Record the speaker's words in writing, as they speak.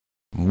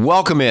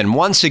Welcome in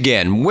once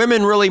again,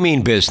 Women Really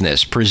Mean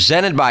Business,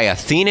 presented by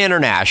Athena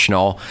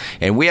International,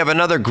 and we have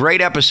another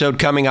great episode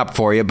coming up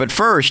for you. But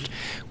first,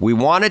 we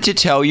wanted to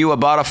tell you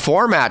about a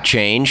format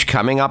change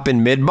coming up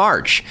in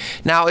mid-March.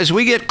 Now, as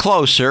we get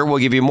closer, we'll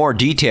give you more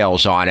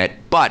details on it,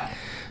 but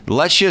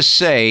let's just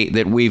say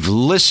that we've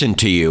listened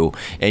to you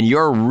and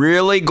you're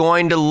really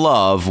going to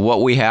love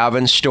what we have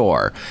in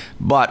store.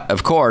 But,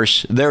 of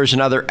course, there's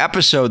another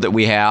episode that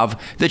we have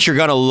that you're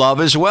going to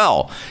love as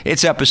well.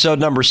 It's episode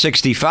number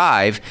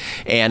 65,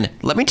 and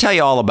let me tell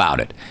you all about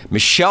it.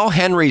 Michelle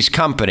Henry's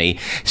company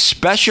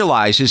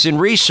specializes in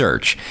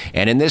research,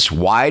 and in this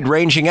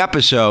wide-ranging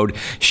episode,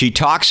 she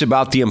talks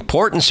about the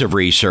importance of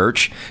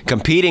research,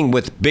 competing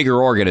with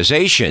bigger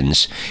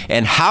organizations,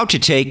 and how to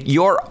take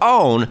your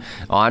own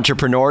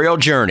entrepreneurial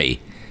journey.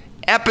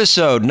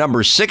 Episode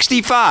number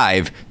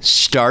 65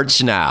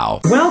 starts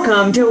now.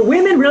 Welcome to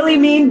Women Really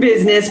Mean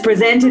Business,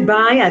 presented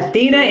by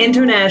Athena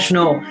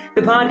International,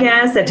 the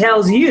podcast that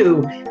tells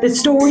you the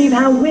story of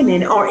how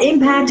women are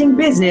impacting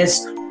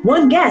business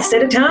one guest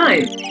at a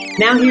time.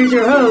 Now here's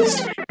your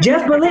host,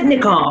 Jeff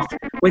Bolitnikoff,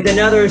 with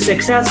another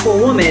successful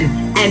woman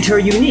and her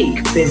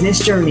unique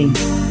business journey.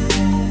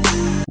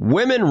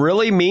 Women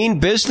Really Mean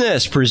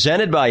Business,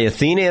 presented by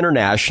Athena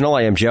International.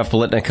 I am Jeff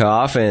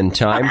Bolitnikoff, and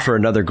time for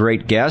another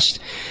great guest.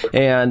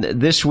 And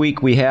this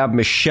week we have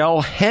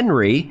Michelle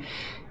Henry,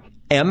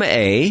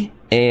 M.A.,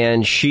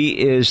 and she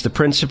is the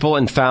principal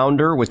and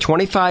founder with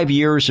 25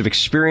 years of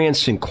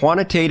experience in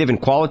quantitative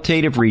and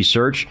qualitative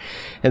research.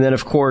 And then,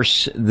 of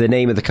course, the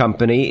name of the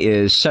company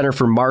is Center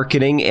for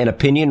Marketing and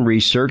Opinion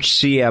Research,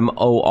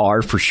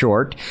 CMOR for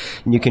short.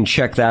 And you can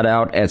check that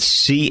out at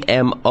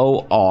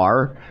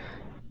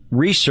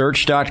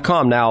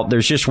CMORresearch.com. Now,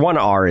 there's just one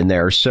R in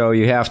there, so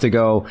you have to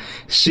go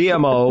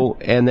CMO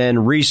and then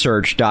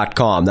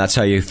research.com. That's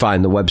how you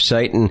find the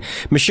website. And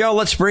Michelle,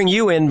 let's bring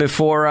you in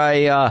before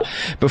I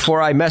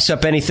mess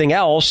up anything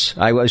else.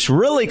 I was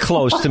really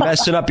close to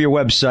messing up your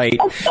website,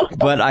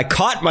 but I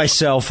caught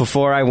myself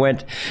before I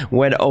went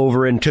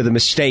over into the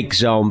mistake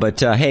zone.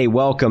 But hey,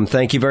 welcome.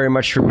 Thank you very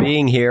much for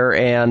being here,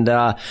 and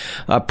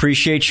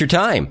appreciate your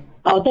time.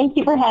 Oh, thank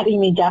you for having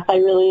me, Jeff. I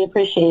really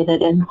appreciate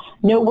it. And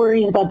no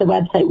worries about the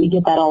website. We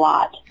get that a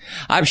lot.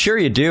 I'm sure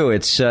you do.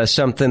 It's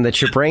something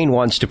that your brain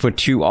wants to put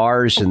two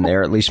R's in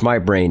there. At least my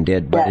brain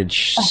did. But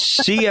it's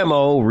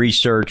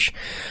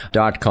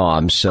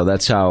CMOResearch.com. So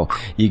that's how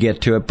you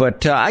get to it.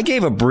 But I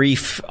gave a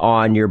brief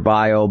on your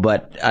bio.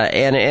 But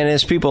and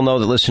as people know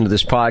that listen to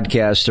this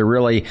podcast, to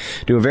really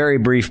do a very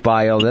brief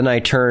bio. Then I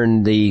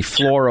turn the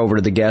floor over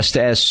to the guest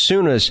as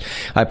soon as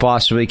I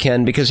possibly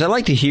can, because I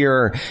like to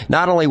hear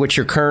not only what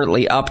you're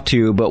currently up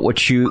to, but what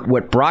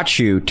brought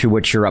you to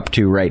what you're up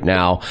to right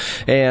now.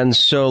 And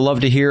so love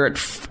to hear it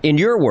in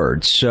your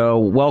words. So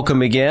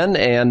welcome again.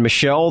 And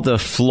Michelle, the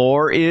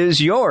floor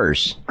is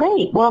yours.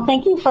 Great. Well,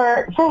 thank you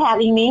for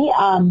having me.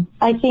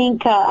 I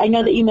think I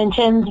know that you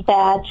mentioned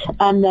that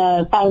I'm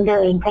the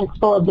founder and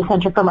principal of the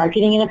Center for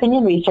Marketing and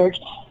Opinion Research.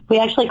 We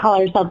actually call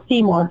ourselves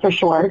CMOR for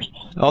short.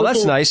 Oh,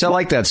 that's nice. I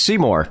like that.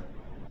 CMOR.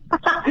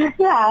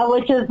 Yeah,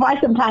 which is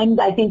why sometimes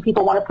I think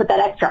people want to put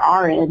that extra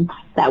R in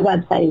that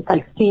website. It's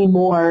like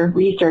CMOR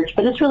Research,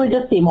 but it's really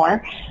just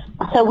CMOR.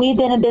 So we've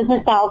been in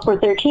business now for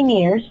 13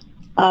 years.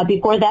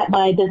 Before that,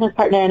 my business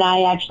partner and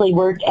I actually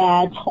worked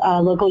at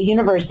a local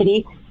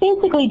university,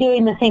 basically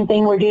doing the same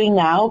thing we're doing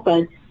now,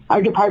 but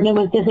our department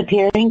was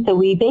disappearing, so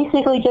we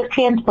basically just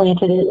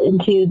transplanted it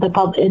into the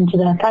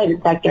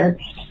private sector,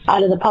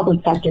 out of the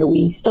public sector.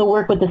 We still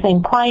work with the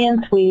same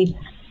clients. We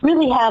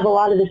really have a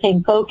lot of the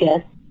same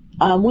focus.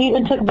 We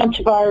even took a bunch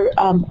of our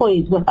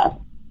employees with us.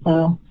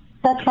 So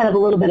that's kind of a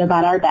little bit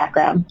about our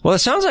background. Well, it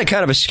sounds like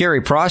kind of a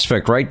scary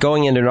prospect, right?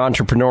 Going into an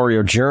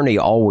entrepreneurial journey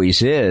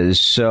always is.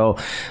 So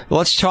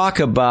let's talk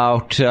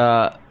about,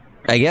 I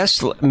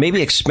guess,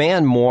 maybe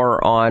expand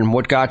more on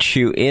what got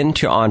you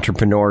into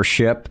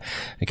entrepreneurship.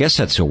 I guess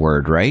that's a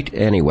word, right?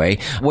 Anyway,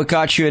 what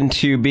got you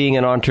into being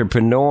an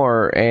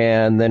entrepreneur,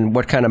 and then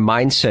what kind of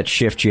mindset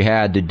shift you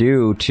had to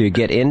do to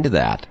get into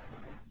that?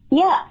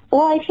 Yeah,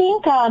 well, I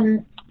think...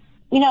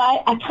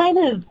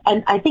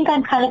 I think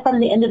I'm kind of from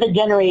the end of the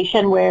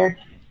generation where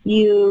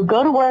you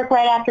go to work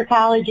right after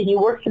college and you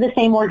work for the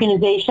same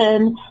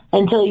organization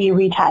until you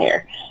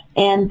retire.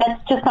 And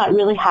that's just not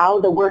really how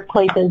the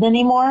workplace is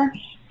anymore.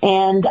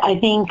 And I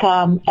think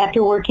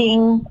after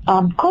working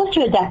close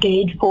to a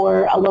decade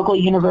for a local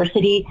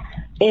university,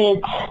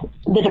 it's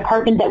the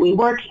department that we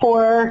worked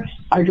for,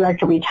 our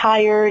director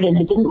retired, and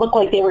it didn't look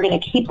like they were going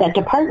to keep that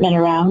department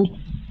around.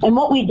 And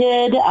what we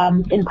did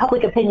in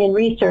public opinion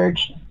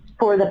research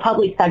for the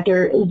public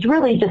sector is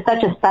really just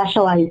such a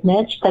specialized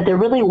niche that there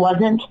really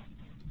wasn't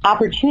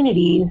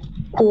opportunities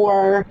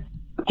for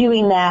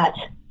doing that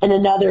in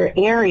another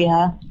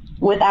area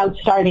without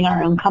starting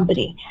our own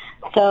company.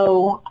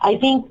 So I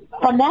think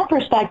from that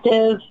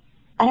perspective,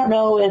 I don't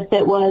know if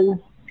it was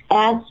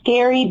as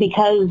scary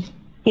because,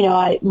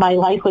 my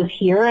life was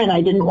here and I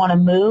didn't want to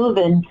move.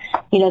 And,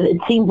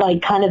 it seemed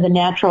like kind of the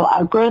natural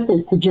outgrowth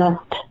is to just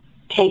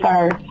take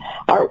our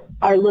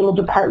our little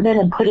department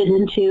and put it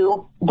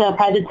into the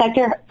private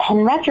sector.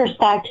 In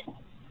retrospect,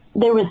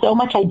 there was so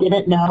much I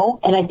didn't know.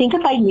 And I think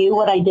if I knew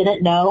what I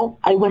didn't know,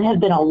 I would have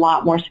been a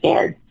lot more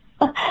scared.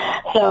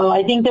 So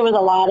I think there was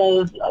a lot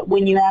of,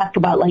 when you ask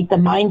about like the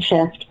mind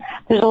shift,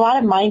 there's a lot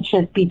of mind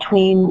shift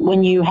between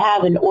when you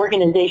have an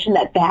organization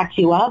that backs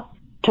you up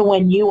to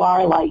when you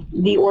are like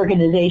the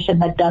organization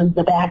that does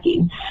the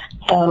backing.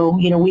 So,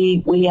 we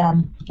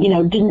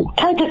didn't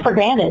kind of took for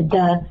granted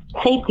the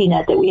safety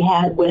net that we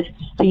had with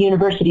a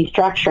university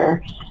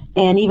structure.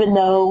 And even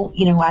though,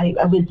 I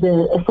was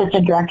the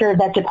assistant director of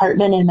that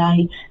department and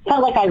I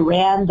felt like I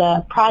ran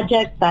the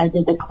projects, I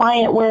did the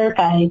client work,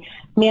 I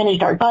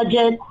managed our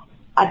budget,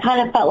 I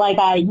kind of felt like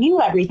I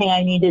knew everything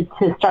I needed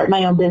to start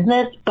my own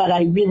business, but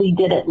I really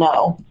didn't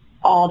know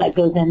all that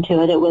goes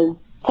into it. It was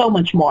so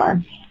much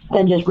more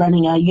than just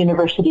running a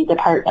university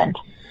department.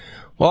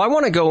 Well, I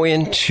want to go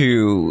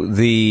into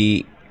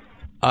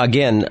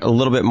again, a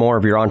little bit more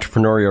of your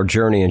entrepreneurial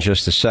journey in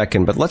just a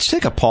second, but let's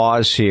take a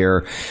pause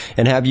here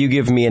and have you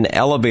give me an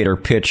elevator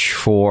pitch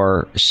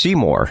for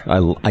Seymour.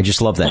 I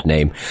just love that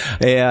name.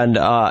 And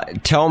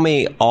tell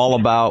me all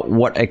about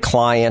what a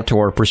client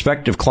or a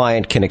prospective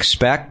client can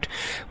expect,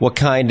 what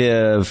kind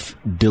of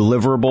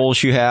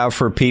deliverables you have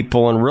for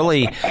people, and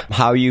really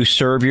how you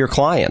serve your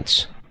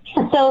clients.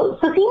 So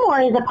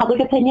Seymour is a public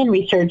opinion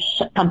research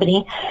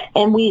company,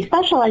 and we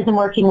specialize in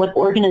working with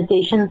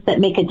organizations that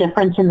make a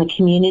difference in the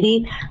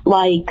community,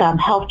 like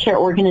healthcare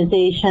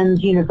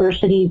organizations,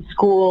 universities,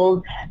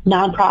 schools,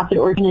 nonprofit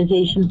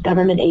organizations,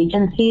 government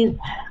agencies.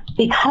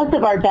 Because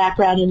of our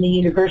background in the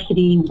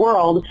university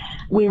world,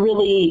 we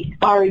really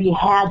already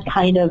had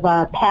kind of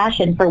a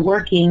passion for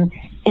working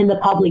in the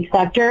public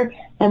sector.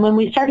 And when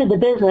we started the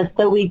business,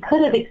 though we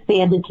could have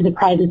expanded to the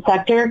private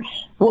sector,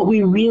 what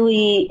we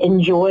really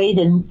enjoyed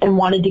and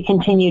wanted to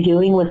continue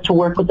doing was to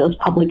work with those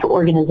public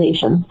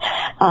organizations,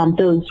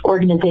 those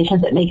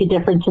organizations that make a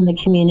difference in the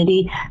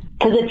community,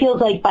 because it feels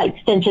like by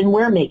extension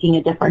we're making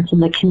a difference in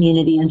the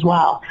community as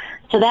well.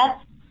 So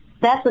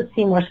that's what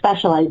Seymour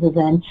specializes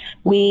in.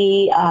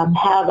 We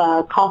have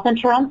a call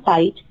center on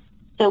site.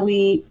 So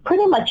we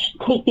pretty much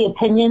take the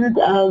opinions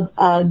of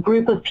a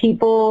group of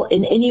people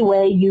in any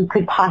way you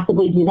could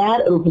possibly do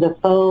that, over the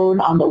phone,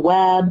 on the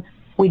web.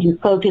 We do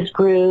focus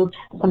groups.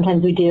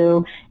 Sometimes we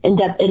do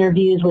in-depth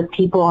interviews with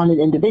people on an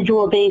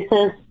individual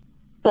basis.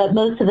 But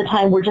most of the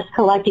time, we're just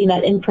collecting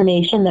that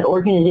information that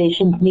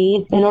organizations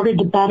need in order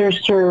to better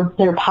serve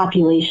their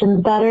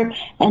populations better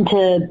and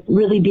to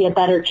really be a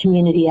better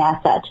community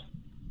asset.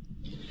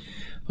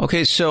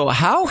 Okay, so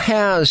how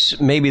has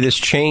maybe this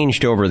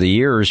changed over the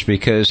years?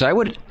 Because I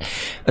would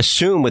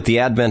assume with the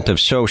advent of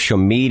social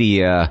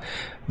media,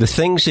 the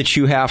things that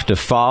you have to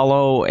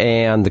follow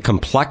and the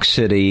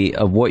complexity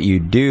of what you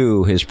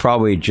do has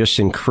probably just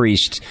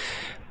increased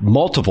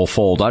multiple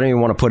fold. I don't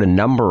even want to put a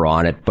number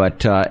on it,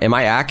 but am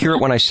I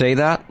accurate when I say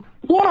that?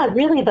 Yeah,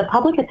 really, the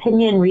public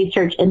opinion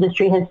research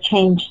industry has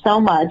changed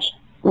so much.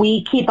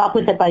 We keep up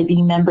with it by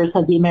being members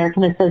of the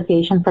American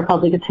Association for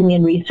Public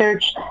Opinion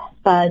Research.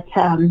 But,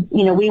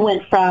 we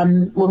went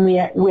from when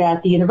we were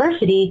at the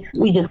university,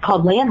 we just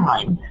called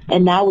landlines,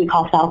 and now we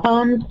call cell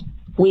phones.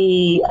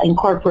 We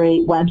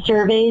incorporate web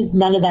surveys.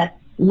 None of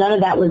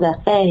that was a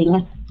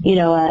thing,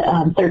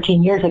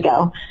 13 years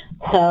ago.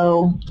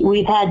 So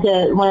we've had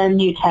to learn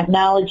new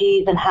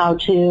technologies and how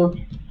to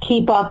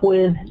keep up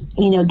with,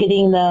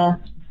 getting the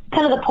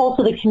kind of the pulse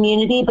of the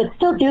community, but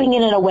still doing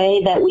it in a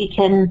way that we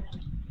can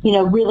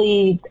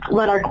really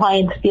let our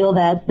clients feel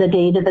that the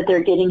data that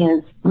they're getting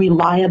is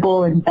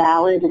reliable and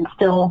valid and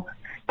still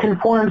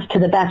conforms to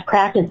the best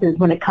practices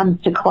when it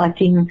comes to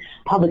collecting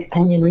public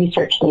opinion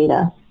research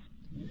data.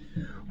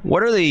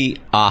 What are the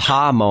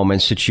aha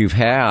moments that you've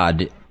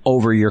had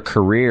over your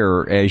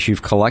career as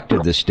you've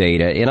collected this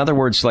data? In other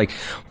words, like,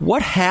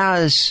 what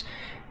has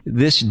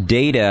this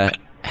data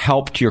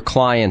helped your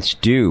clients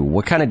do?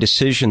 What kind of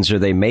decisions are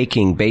they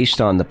making based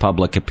on the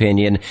public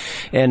opinion?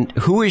 And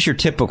who is your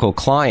typical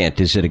client?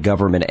 Is it a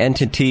government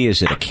entity?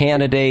 Is it a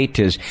candidate?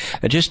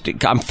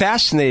 I'm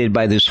fascinated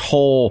by this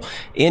whole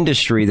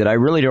industry that I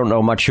really don't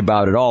know much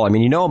about at all. I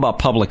mean, you know about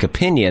public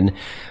opinion,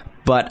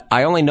 but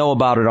I only know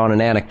about it on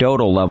an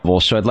anecdotal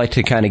level. So I'd like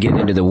to kind of get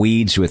into the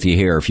weeds with you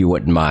here, if you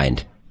wouldn't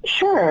mind.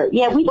 Sure.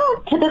 Yeah, we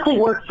don't typically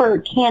work for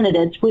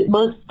candidates.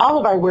 All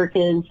of our work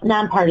is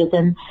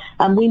nonpartisan.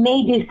 We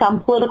may do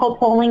some political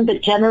polling,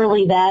 but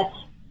generally that's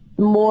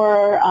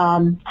more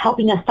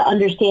helping us to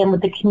understand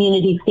what the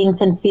community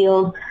thinks and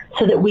feels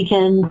so that we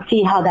can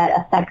see how that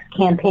affects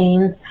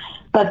campaigns.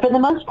 But for the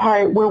most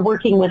part, we're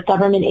working with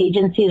government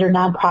agencies or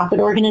nonprofit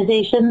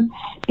organizations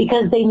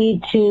because they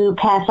need to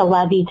pass a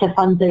levy to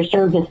fund their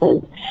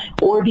services,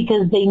 or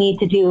because they need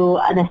to do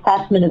an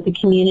assessment of the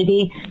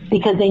community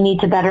because they need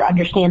to better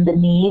understand the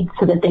needs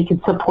so that they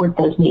can support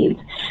those needs.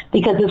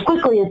 Because as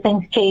quickly as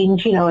things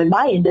change, in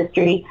my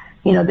industry,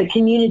 the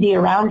community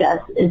around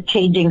us is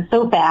changing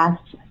so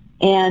fast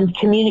and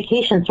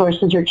communication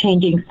sources are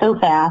changing so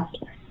fast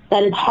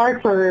that it's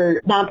hard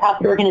for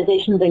nonprofit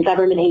organizations and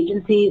government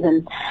agencies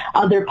and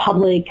other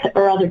public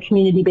or other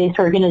community-based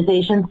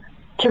organizations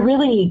to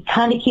really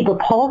kind of keep a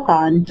pulse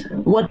on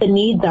what the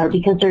needs are,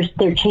 because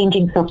they're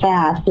changing so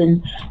fast,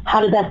 and how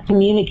to best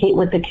communicate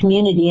with the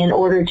community in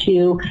order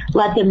to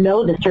let them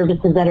know the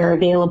services that are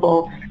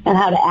available and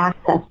how to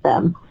access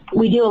them.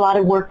 We do a lot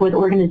of work with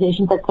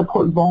organizations that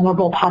support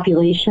vulnerable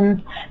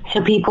populations,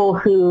 so people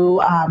who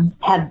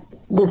have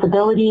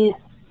disabilities,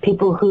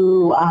 people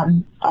who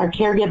are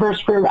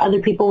caregivers for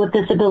other people with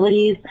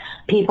disabilities,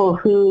 people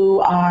who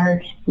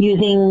are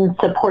using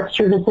support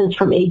services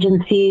from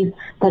agencies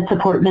that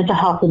support mental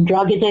health and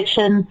drug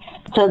addiction.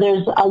 So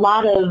there's a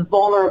lot of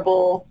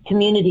vulnerable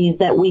communities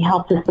that we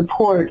help to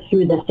support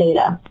through this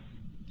data.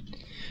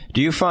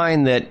 Do you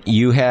find that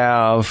you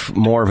have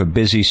more of a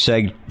busy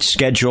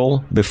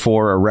schedule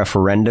before a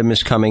referendum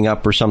is coming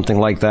up or something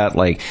like that?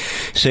 Like,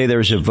 say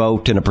there's a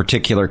vote in a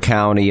particular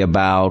county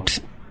about,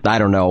 I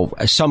don't know,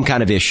 some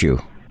kind of issue.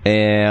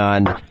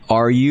 And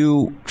are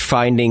you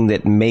finding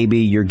that maybe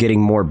you're getting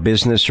more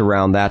business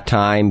around that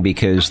time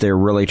because they're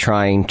really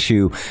trying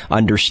to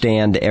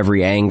understand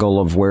every angle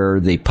of where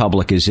the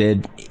public is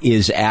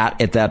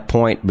at that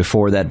point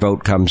before that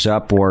vote comes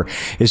up? Or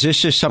is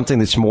this just something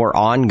that's more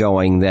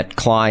ongoing that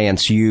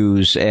clients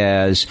use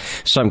as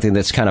something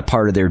that's kind of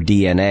part of their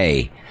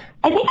DNA?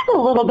 I think it's a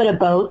little bit of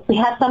both. We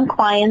have some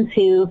clients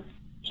who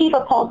keep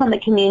a pulse on the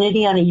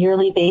community on a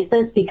yearly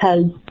basis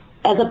because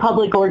as a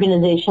public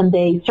organization,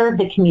 they serve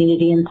the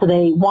community, and so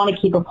they want to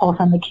keep a pulse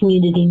on the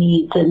community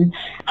needs and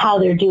how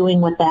they're doing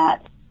with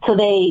that. So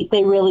they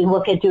really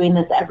look at doing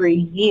this every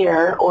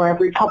year or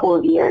every couple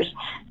of years.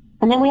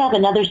 And then we have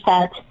another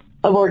set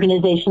of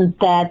organizations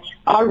that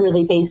are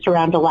really based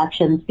around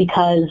elections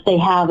because they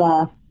have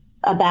a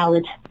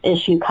ballot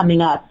issue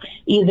coming up,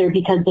 either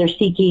because they're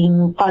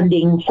seeking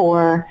funding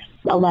for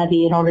a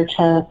levy in order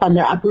to fund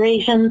their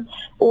operations,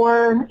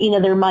 or,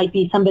 there might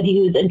be somebody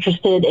who's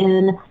interested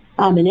in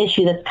an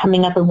issue that's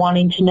coming up and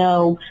wanting to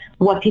know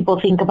what people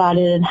think about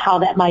it and how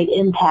that might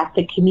impact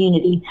the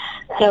community.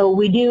 So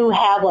we do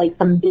have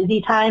some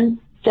busy times.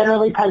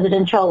 Generally,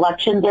 presidential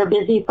elections are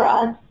busy for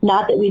us.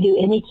 Not that we do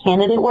any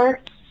candidate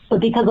work,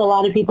 but because a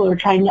lot of people are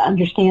trying to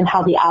understand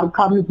how the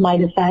outcomes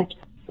might affect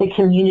the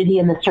community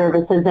and the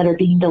services that are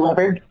being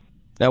delivered.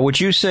 Now, would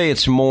you say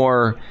it's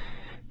more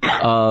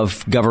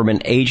of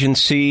government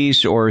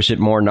agencies, or is it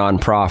more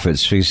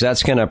nonprofits? Because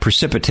that's going to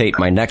precipitate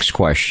my next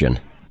question.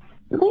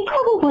 We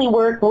probably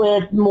work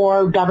with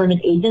more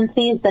government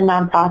agencies than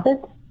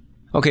nonprofits.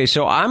 Okay,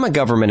 so I'm a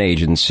government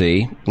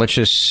agency. Let's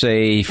just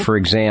say, for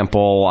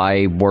example,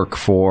 I work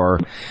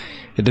for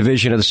a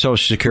division of the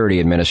Social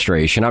Security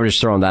Administration. I'm just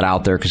throwing that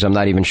out there because I'm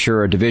not even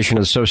sure a division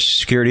of the Social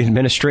Security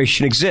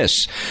Administration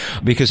exists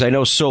because I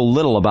know so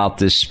little about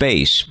this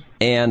space.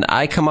 And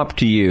I come up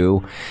to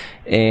you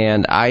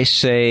and I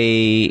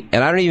say,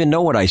 and I don't even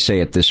know what I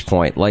say at this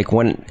point. Like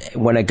when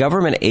a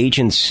government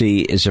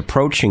agency is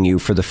approaching you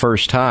for the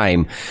first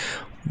time,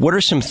 what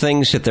are some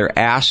things that they're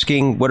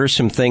asking? What are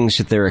some things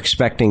that they're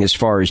expecting as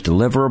far as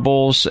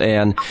deliverables?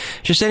 And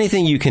just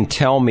anything you can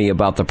tell me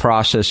about the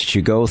process that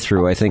you go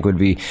through, I think would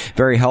be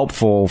very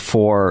helpful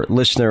for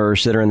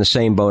listeners that are in the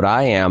same boat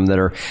I am, that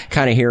are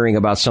kind of hearing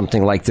about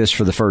something like this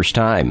for the first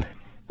time.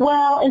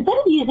 Well, instead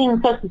of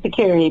using Social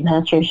Security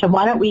Administration,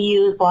 why don't we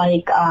use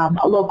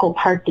a local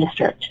park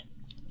district?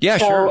 Yeah,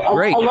 so sure.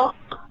 Great.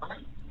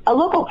 A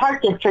local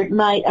park district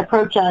might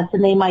approach us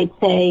and they might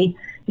say,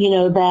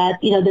 that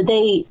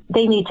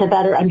they need to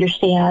better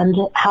understand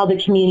how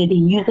the community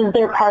uses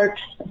their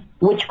parks,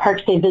 which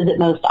parks they visit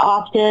most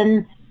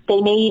often. They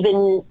may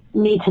even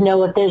need to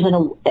know if there's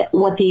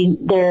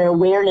their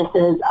awareness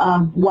is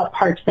of what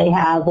parks they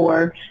have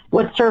or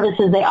what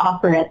services they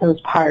offer at those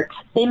parks.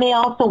 They may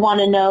also want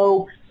to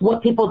know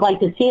what people would like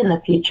to see in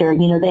the future.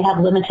 They have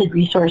limited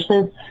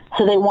resources,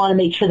 so they want to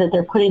make sure that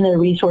they're putting their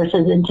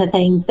resources into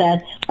things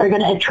that are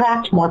going to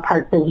attract more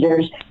park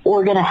visitors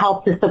or going to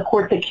help to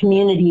support the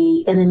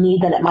community in the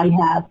need that it might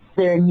have.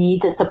 Their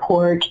need to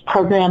support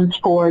programs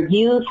for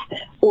youth,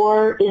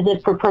 or is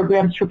it for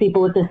programs for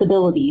people with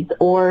disabilities,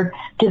 or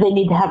do they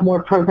need to have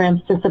more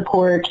programs to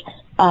support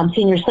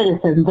senior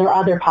citizens or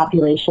other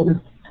populations?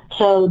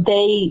 So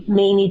they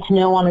may need to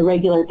know on a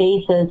regular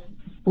basis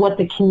what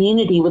the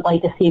community would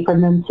like to see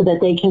from them so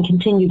that they can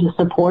continue to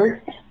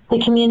support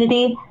the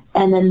community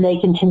and then they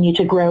continue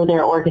to grow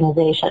their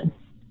organization.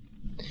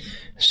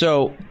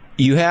 So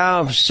you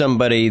have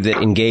somebody that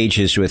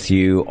engages with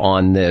you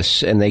on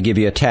this and they give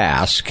you a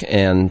task,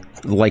 and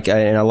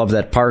I love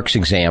that parks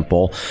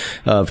example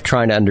of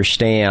trying to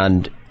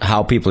understand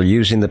how people are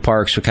using the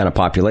parks, what kind of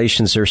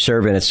populations they're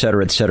serving, et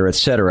cetera, et cetera, et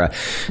cetera.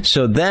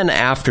 So then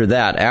after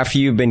that, after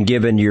you've been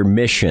given your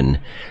mission,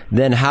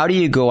 then how do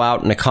you go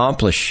out and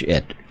accomplish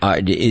it?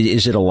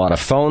 Is it a lot of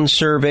phone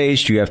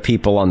surveys? Do you have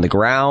people on the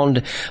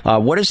ground?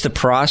 What is the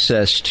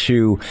process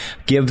to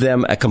give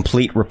them a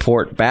complete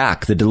report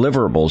back, the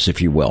deliverables,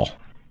 if you will?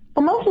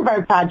 Well, most of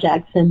our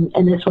projects, and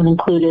this one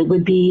included,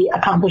 would be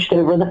accomplished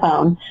over the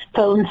phone.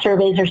 Phone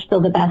surveys are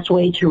still the best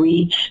way to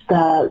reach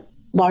the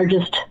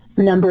largest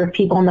number of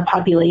people in the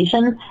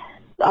population,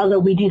 although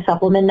we do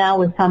supplement now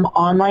with some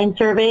online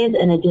surveys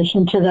in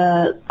addition to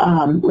the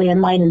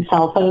landline and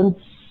cell phone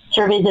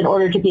surveys in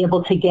order to be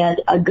able to get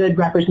a good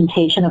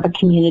representation of a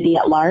community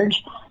at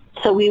large.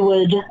 So we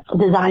would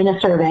design a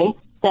survey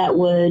that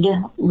would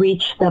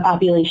reach the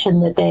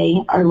population that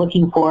they are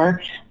looking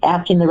for,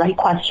 asking the right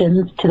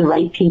questions to the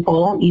right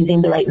people,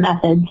 using the right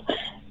methods.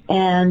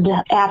 And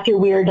after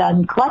we were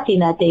done collecting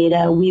that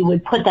data, we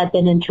would put that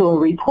then into a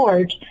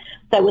report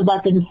that would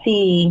let them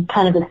see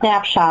kind of a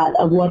snapshot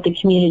of what the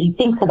community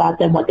thinks about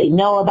them, what they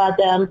know about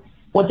them,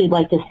 what they'd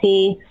like to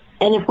see.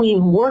 And if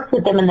we've worked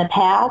with them in the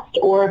past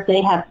or if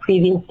they have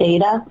previous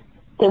data,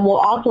 then we'll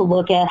also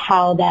look at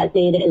how that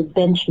data is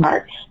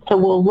benchmarked. So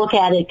we'll look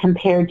at it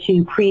compared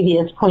to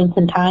previous points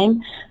in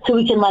time so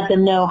we can let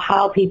them know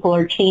how people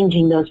are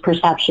changing those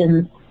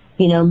perceptions.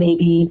 You know,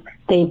 maybe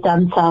they've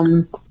done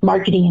some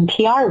marketing and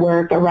PR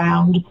work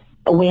around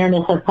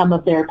awareness of some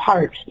of their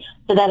parks.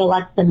 So that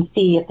lets them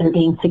see if they're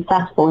being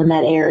successful in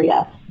that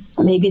area.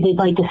 Maybe they'd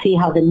like to see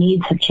how the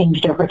needs have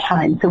changed over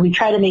time. So we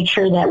try to make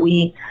sure that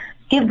we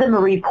give them a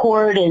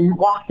report and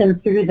walk them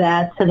through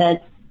that so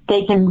that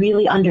they can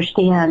really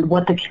understand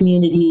what the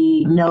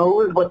community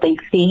knows, what they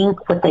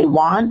think, what they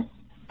want,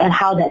 and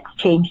how that's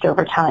changed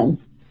over time.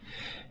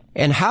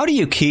 And how do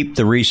you keep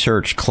the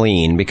research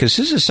clean? Because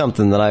this is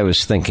something that I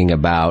was thinking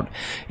about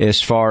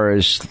as far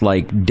as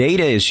like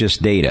data is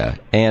just data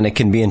and it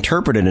can be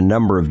interpreted a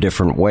number of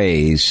different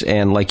ways.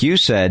 And like you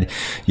said,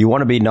 you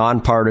want to be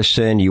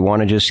nonpartisan. You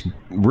want to just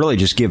really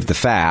just give the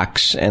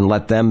facts and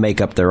let them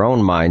make up their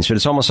own minds. But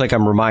it's almost like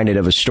I'm reminded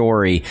of a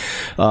story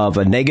of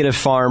a negative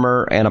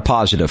farmer and a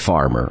positive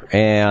farmer.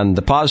 And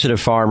the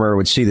positive farmer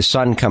would see the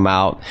sun come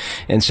out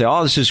and say,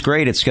 oh, this is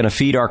great. It's going to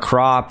feed our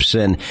crops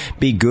and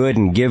be good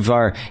and give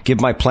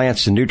my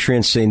plants the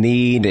nutrients they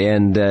need.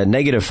 And the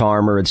negative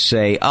farmer would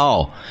say,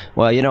 oh,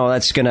 well, you know,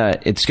 it's going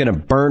to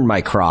burn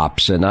my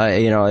crops and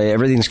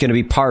everything's going to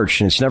be parched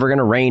and it's never going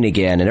to rain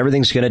again and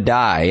everything's going to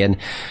die. And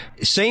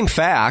same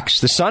facts,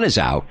 the sun is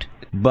out.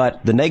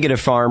 But the negative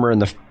farmer and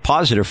the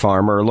positive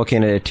farmer are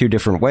looking at it two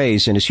different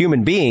ways. And as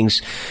human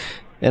beings,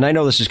 and I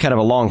know this is kind of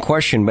a long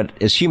question, but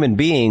as human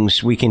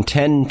beings, we can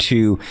tend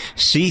to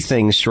see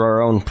things through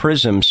our own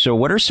prisms. So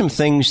what are some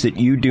things that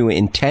you do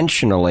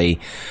intentionally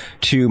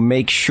to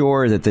make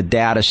sure that the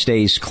data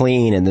stays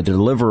clean and the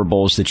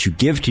deliverables that you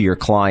give to your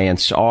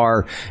clients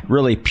are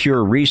really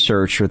pure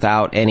research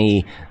without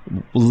any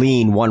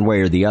lean one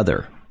way or the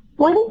other?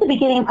 Well, I think the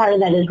beginning part of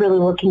that is really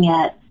looking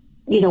at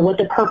what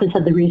the purpose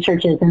of the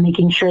research is and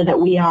making sure that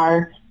we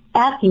are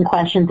asking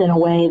questions in a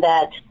way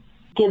that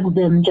gives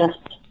them just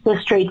the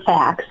straight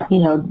facts.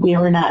 We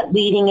are not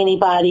leading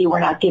anybody.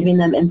 We're not giving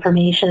them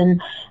information.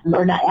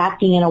 We're not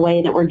acting in a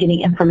way that we're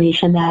getting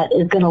information that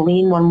is going to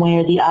lean one way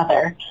or the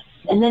other.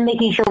 And then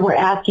making sure we're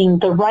asking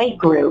the right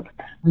group.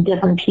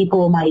 Different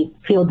people might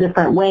feel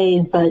different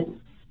ways, but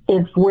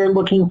if we're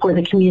looking for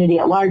the community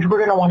at large, we're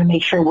going to want to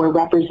make sure we're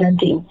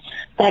representing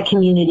that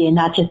community and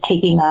not just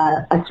taking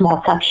a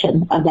small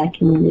section of that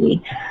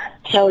community.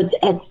 So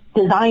it's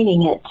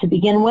designing it to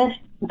begin with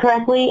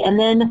correctly. And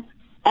then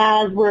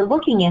as we're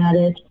looking at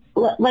it,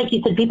 like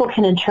you said, people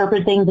can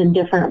interpret things in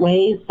different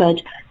ways,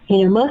 but,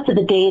 most of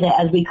the data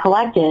as we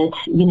collect it,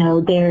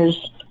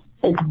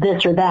 it's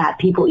this or that.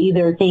 People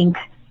either think,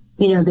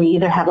 they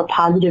either have a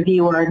positive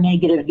view or a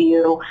negative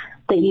view.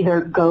 They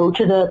either go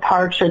to the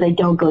parks or they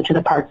don't go to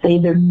the parks. They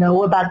either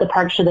know about the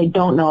parks or they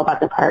don't know about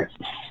the parks.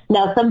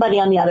 Now, somebody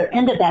on the other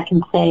end of that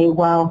can say,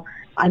 well,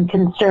 I'm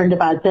concerned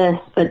about this,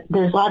 but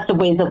there's lots of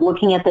ways of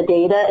looking at the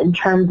data in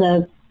terms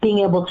of being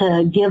able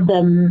to give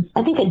them,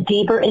 I think, a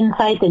deeper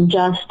insight than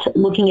just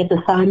looking at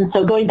the sun.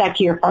 So going back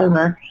to your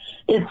farmer,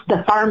 if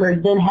the farmer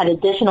then had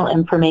additional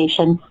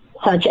information,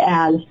 such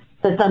as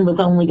the sun was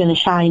only going to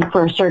shine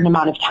for a certain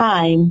amount of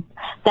time,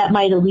 that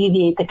might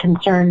alleviate the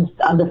concerns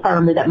of the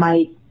farmer that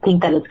might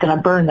think that it's going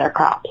to burn their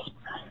crops.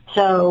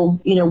 So,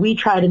 we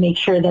try to make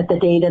sure that the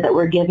data that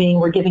we're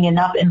giving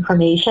enough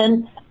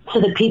information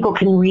so that people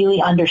can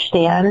really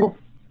understand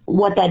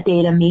what that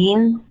data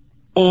means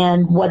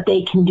and what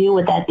they can do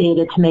with that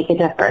data to make a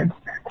difference.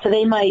 So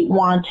they might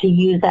want to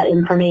use that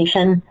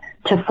information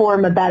to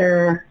form a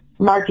better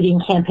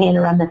marketing campaign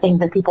around the things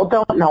that people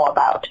don't know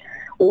about.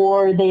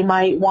 Or they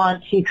might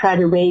want to try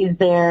to raise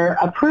their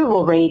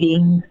approval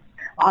ratings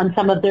on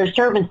some of their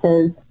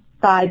services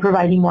by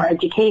providing more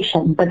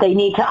education. But they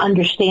need to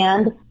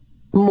understand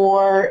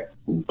more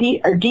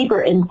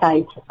deeper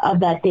insights of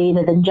that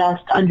data than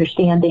just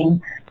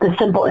understanding the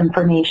simple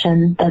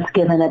information that's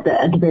given at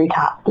the very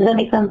top. Does that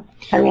make sense?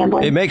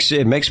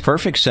 It makes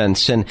perfect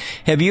sense. And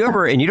have you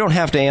ever, and you don't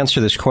have to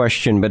answer this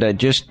question, but it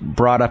just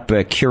brought up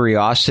a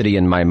curiosity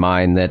in my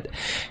mind that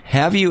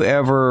have you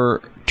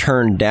ever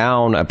turned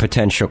down a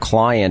potential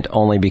client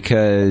only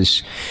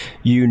because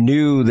you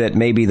knew that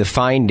maybe the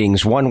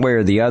findings one way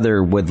or the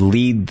other would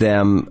lead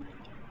them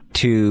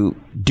to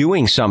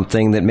doing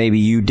something that maybe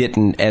you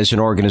didn't as an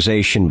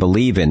organization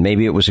believe in?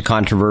 Maybe it was a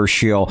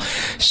controversial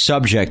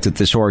subject that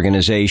this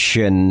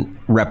organization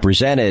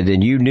represented,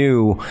 and you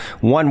knew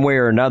one way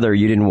or another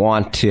you didn't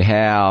want to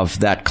have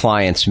that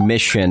client's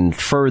mission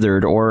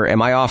furthered, or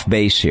am I off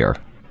base here?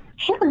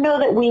 I don't know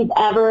that we've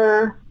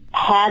ever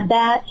had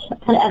that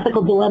kind of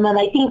ethical dilemma, and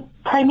I think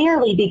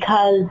primarily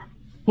because,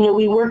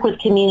 we work with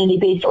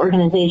community-based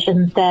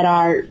organizations that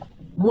are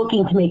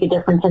looking to make a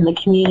difference in the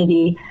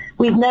community.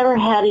 We've never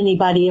had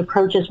anybody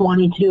approach us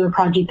wanting to do a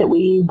project that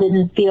we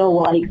didn't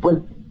feel like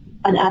was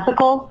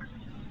unethical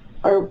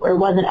or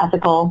wasn't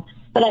ethical.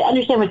 But I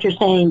understand what you're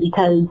saying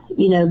because,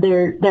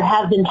 there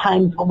have been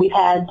times when we've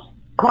had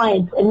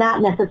clients, and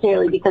not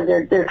necessarily because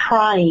they're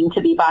trying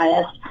to be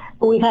biased,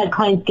 but we've had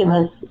clients give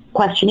us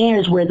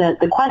questionnaires where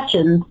the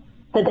questions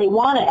that they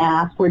want to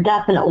ask were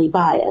definitely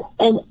biased.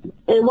 And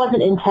it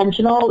wasn't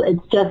intentional.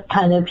 It's just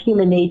kind of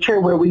human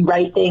nature where we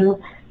write things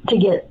to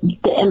get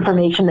the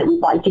information that we'd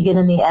like to get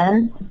in the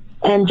end.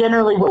 And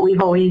generally what we've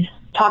always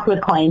talked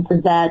with clients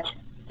is that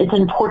it's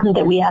important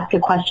that we ask a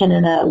question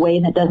in a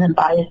way that doesn't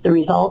bias the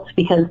results,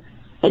 because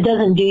it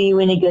doesn't do you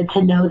any good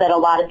to know that a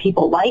lot of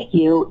people like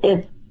you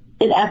if,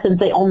 in essence,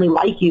 they only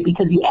like you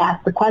because you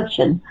asked the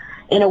question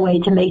in a way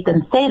to make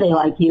them say they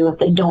like you if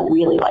they don't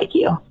really like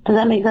you. Does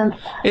that make sense?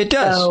 It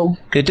does.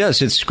 It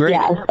does. It's great.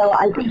 Yeah. So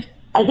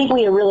I think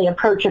we really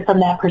approach it from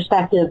that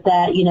perspective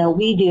that,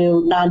 we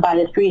do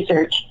non-biased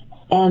research.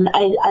 And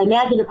I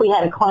imagine if we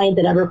had a client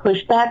that ever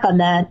pushed back on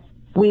that,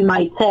 we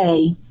might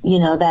say,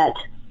 that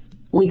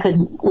we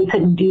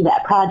couldn't do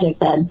that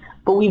project then.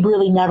 But we've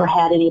really never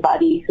had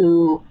anybody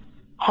who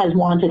has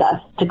wanted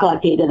us to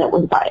collect data that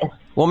was biased.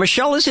 Well,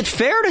 Michelle, is it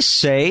fair to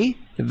say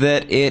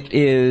that it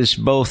is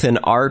both an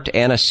art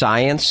and a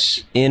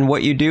science in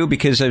what you do?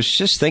 Because I was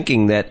just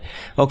thinking that,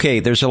 okay,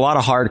 there's a lot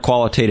of hard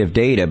qualitative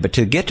data, but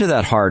to get to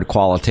that hard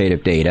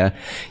qualitative data,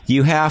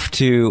 you have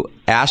to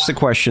ask the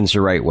questions the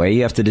right way.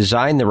 You have to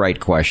design the right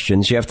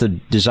questions. You have to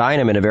design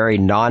them in a very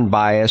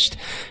non-biased,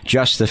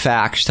 just the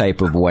facts type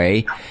of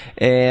way.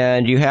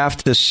 And you have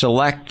to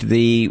select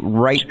the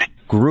right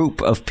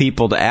group of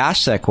people to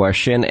ask that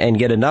question and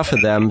get enough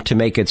of them to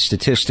make it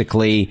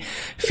statistically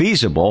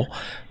feasible.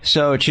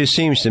 So it just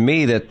seems to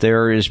me that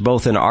there is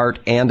both an art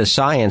and a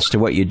science to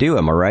what you do.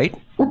 Am I right?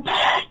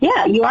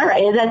 Yeah, you are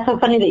right. That's so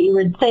funny that you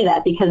would say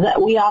that, because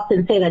we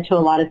often say that to a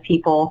lot of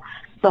people,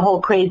 the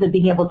whole craze of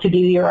being able to do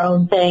your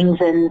own things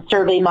and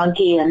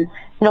SurveyMonkey. And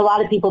a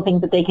lot of people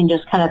think that they can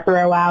just kind of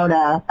throw out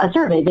a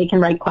survey. They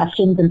can write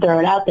questions and throw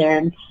it out there.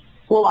 And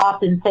we'll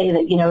often say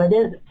that, it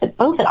is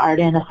both an art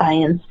and a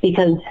science,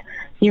 because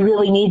you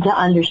really need to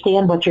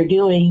understand what you're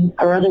doing,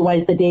 or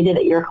otherwise the data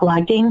that you're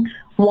collecting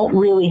won't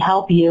really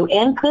help you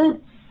and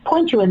could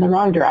point you in the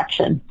wrong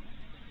direction.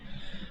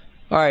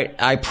 All right.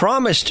 I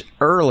promised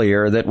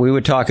earlier that we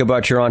would talk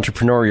about your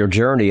entrepreneurial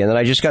journey, and then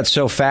I just got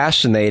so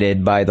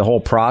fascinated by the whole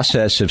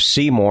process of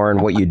Seymour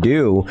and what you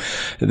do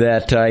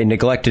that I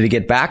neglected to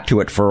get back to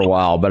it for a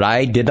while. But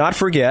I did not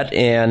forget,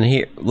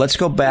 and let's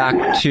go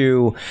back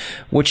to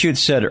what you had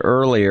said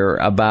earlier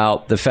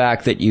about the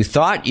fact that you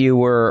thought you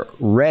were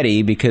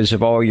ready because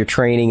of all your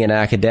training in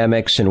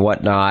academics and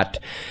whatnot,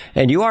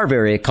 and you are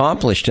very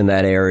accomplished in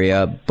that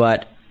area,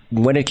 but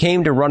when it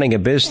came to running a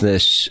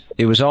business,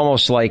 it was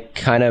almost like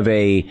kind of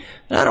I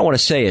don't want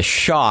to say a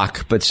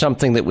shock, but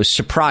something that was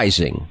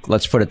surprising.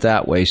 Let's put it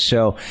that way.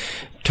 So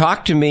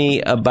talk to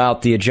me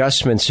about the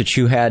adjustments that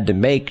you had to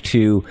make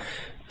to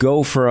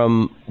go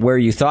from where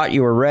you thought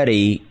you were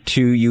ready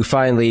to you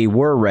finally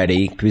were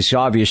ready, because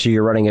obviously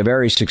you're running a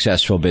very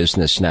successful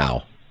business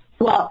now.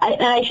 Well,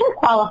 I should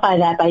qualify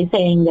that by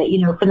saying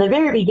that, from the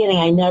very beginning,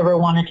 I never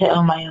wanted to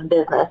own my own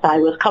business. I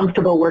was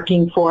comfortable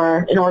working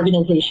for an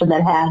organization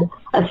that had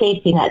a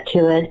safety net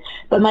to it.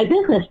 But my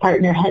business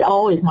partner had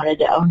always wanted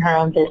to own her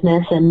own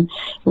business. And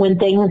when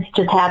things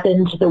just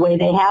happened the way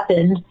they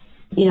happened,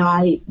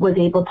 I was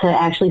able to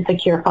actually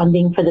secure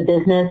funding for the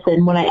business.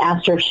 And when I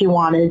asked her if she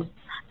wanted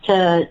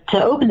to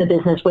open the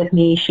business with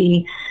me,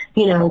 she,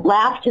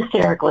 laughed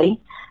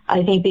hysterically.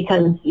 I think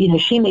because,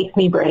 she makes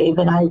me brave,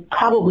 and I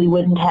probably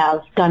wouldn't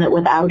have done it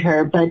without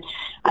her. But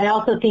I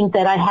also think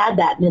that I had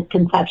that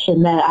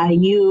misconception that I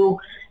knew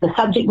the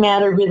subject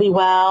matter really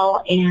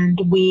well, and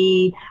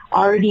we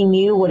already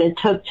knew what it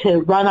took to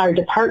run our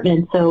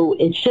department, so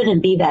it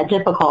shouldn't be that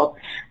difficult.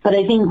 But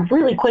I think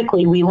really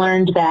quickly we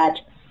learned that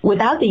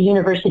without the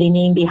university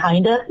name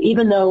behind us,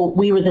 even though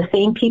we were the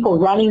same people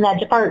running that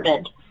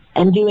department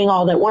and doing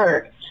all that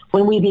work,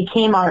 when we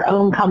became our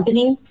own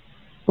company,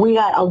 we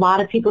got a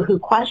lot of people who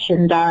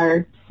questioned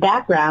our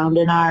background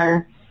and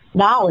our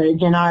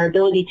knowledge and our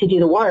ability to do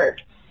the work.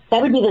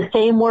 That would be the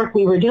same work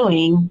we were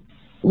doing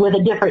with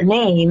a different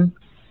name,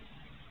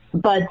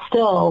 but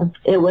still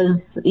it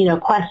was,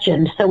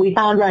 questioned. So we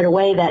found right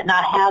away that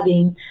not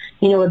having,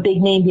 a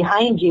big name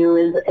behind you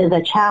is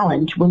a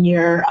challenge when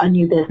you're a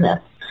new business.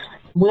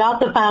 We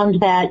also found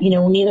that,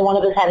 neither one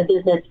of us had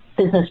a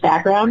business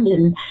background,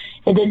 and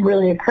it didn't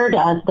really occur to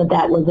us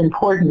that was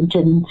important.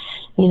 And,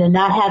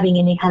 not having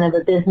any kind of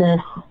a business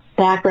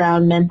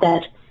background meant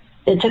that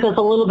it took us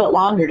a little bit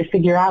longer to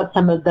figure out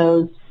some of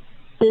those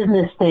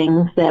business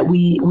things that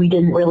we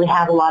didn't really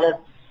have a lot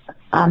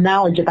of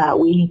knowledge about.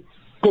 We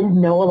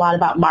didn't know a lot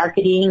about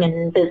marketing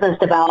and business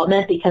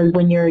development, because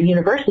when you're a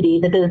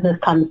university, the business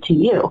comes to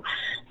you.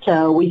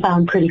 So we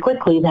found pretty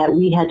quickly that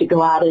we had to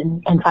go out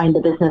and find the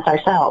business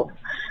ourselves.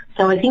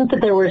 So I think that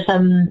there were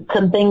some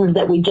things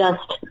that we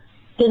just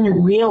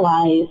didn't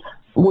realize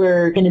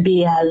were going to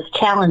be as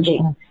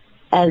challenging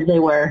as they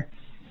were.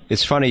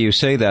 It's funny you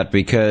say that,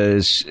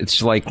 because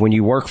it's like when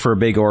you work for a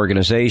big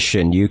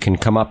organization, you can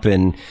come up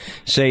and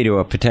say to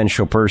a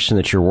potential person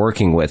that you're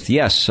working with,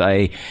 yes,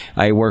 I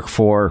work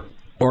for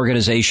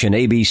organization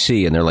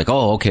ABC, and they're like,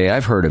 oh, okay,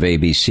 I've heard of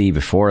ABC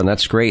before, and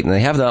that's great, and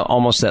they have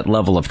almost that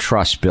level of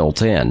trust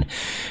built in.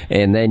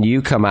 And then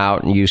you come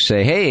out and you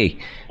say, hey,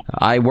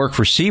 I work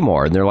for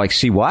Seymour, and they're like,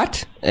 see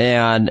what?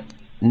 And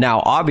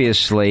now,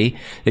 obviously,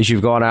 as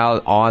you've gone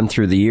on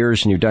through the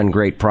years and you've done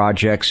great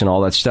projects and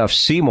all that stuff,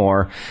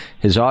 Seymour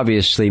has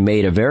obviously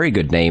made a very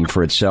good name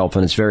for itself,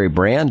 and it's very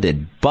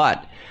branded.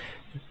 But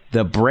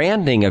the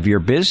branding of your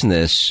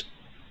business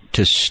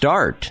to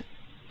start,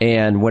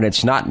 and when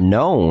it's not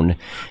known,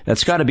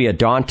 that's got to be a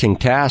daunting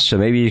task. So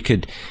maybe you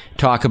could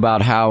talk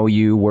about how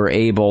you were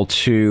able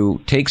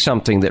to take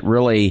something that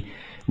really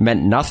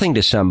meant nothing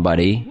to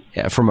somebody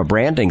from a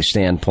branding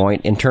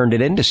standpoint and turned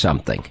it into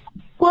something.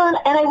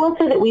 Well, and I will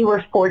say that we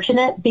were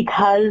fortunate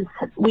because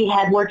we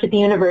had worked at the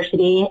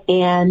university,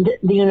 and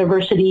the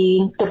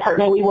university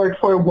department we worked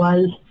for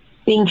was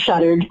being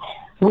shuttered.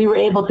 We were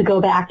able to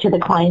go back to the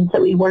clients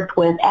that we worked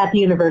with at the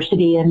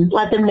university and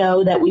let them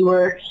know that we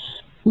were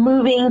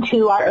moving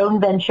to our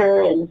own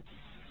venture. And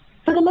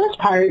for the most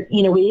part,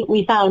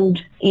 we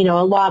found, a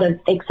lot of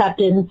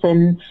acceptance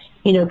and,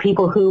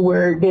 people who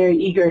were very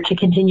eager to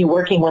continue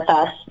working with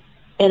us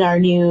in our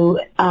new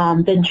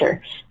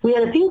venture. We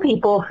had a few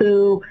people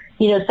who,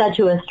 said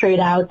to us straight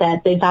out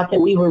that they thought that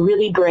we were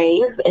really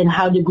brave, and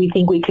how did we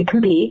think we could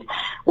compete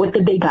with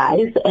the big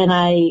guys? And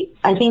I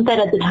think that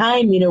at the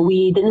time,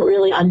 we didn't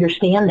really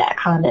understand that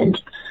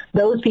comment.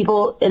 Those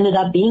people ended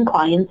up being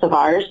clients of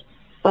ours.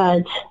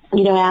 But,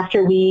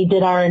 after we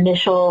did our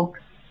initial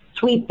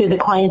sweep through the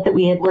clients that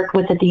we had worked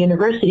with at the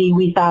university,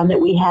 we found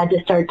that we had to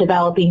start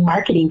developing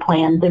marketing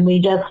plans, and we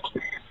just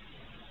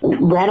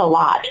read a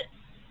lot.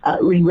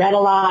 We read a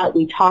lot.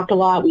 We talked a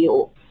lot. We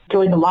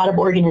joined a lot of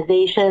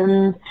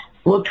organizations,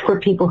 looked for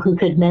people who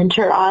could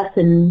mentor us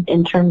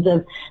in terms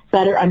of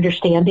better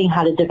understanding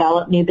how to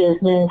develop new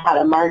business, how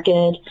to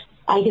market.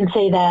 I can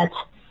say that,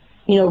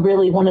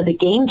 really one of the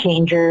game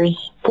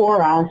changers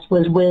for us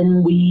was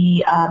when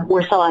we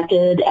were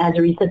selected as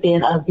a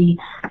recipient of the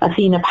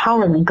Athena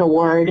PowerLink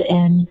Award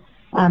in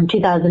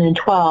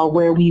 2012,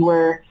 where we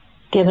were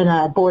given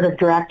a board of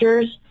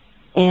directors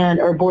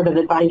or board of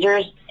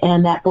advisors,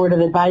 and that board of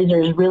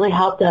advisors really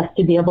helped us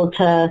to be able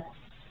to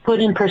put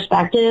in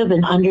perspective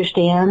and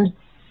understand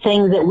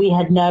things that we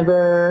had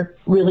never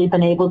really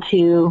been able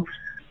to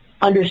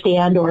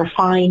understand or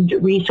find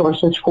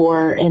resources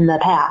for in the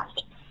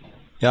past.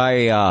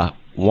 I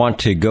want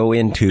to go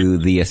into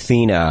the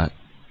Athena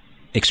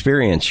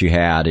experience you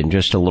had in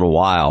just a little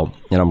while,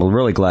 and I'm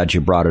really glad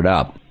you brought it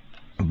up.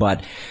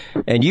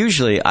 And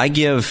usually I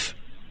give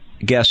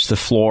guests the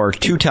floor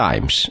 2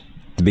 times,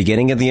 the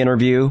beginning of the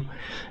interview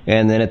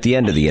and then at the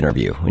end of the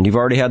interview. And you've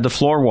already had the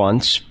floor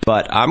once,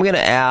 but I'm going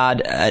to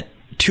add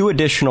 2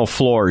 additional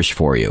floors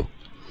for you.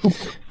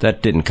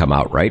 That didn't come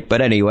out right. But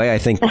anyway, I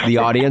think the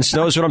audience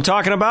knows what I'm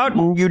talking about,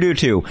 and you do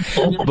too.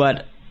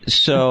 But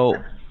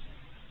so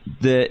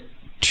the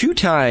 2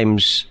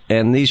 times,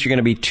 and these are going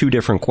to be 2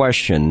 different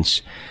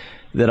questions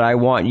that I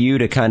want you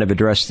to kind of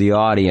address the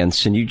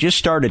audience. And you just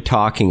started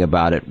talking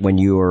about it when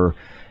you were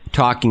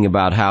talking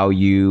about how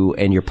you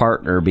and your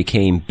partner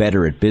became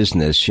better at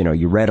business.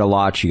 You read a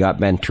lot, you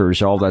got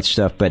mentors, all that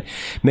stuff, but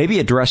maybe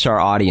address our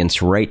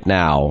audience right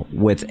now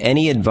with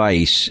any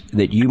advice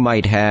that you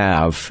might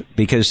have,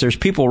 because there's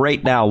people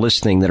right now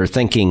listening that are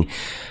thinking,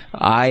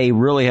 I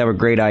really have a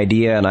great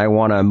idea and I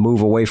want to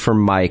move away from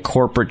my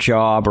corporate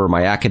job or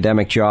my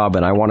academic job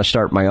and I want to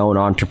start my own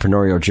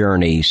entrepreneurial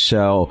journey.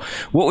 So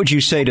what would you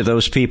say to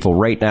those people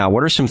right now?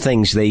 What are some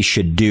things they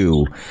should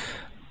do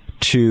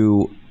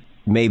to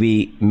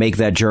maybe make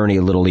that journey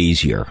a little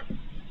easier?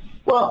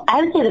 Well,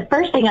 I would say the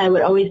first thing I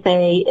would always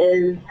say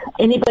is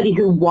anybody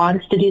who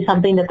wants to do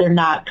something that they're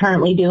not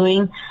currently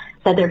doing,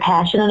 that they're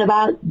passionate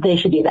about, they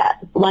should do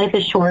that. Life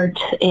is short,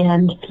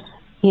 and,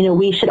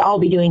 we should all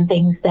be doing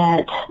things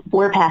that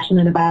we're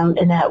passionate about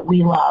and that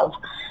we love.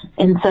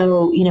 And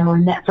so,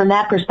 from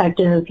that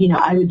perspective,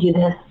 I would do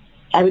this.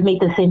 I would make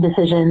the same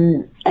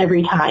decision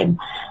every time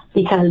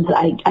because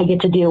I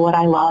get to do what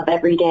I love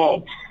every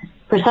day.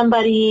 For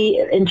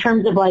somebody, in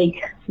terms of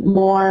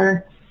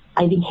more,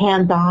 I think,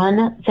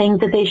 hands-on things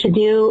that they should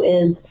do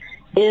is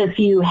if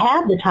you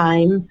have the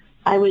time,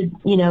 I would,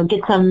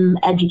 get some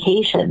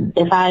education.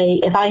 If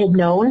I had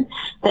known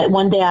that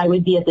one day I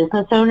would be a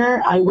business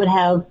owner, I would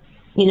have,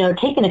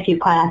 taken a few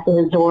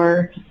classes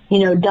or,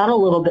 done a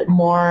little bit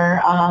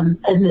more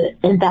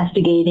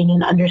investigating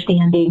and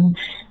understanding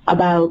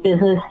about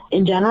business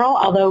in general.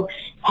 Although,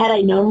 had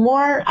I known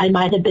more, I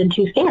might have been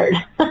too scared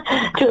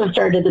to have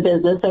started the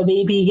business. So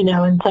maybe,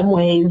 in some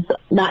ways,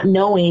 not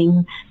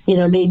knowing,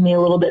 made me a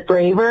little bit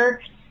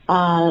braver,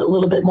 a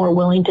little bit more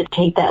willing to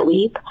take that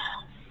leap.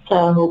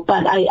 So,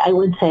 but I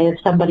would say if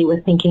somebody was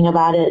thinking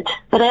about it.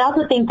 But I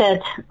also think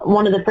that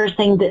one of the first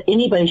things that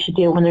anybody should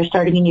do when they're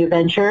starting a new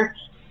venture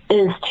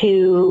is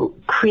to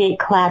create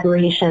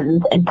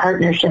collaborations and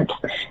partnerships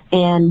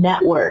and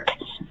network,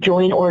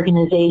 join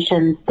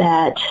organizations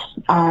that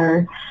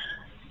are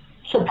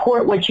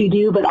support what you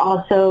do, but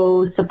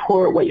also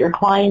support what your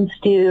clients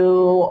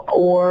do,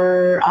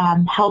 or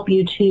help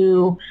you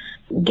to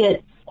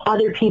get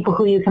other people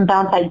who you can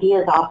bounce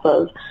ideas off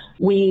of.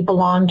 We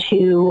belong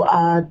to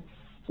a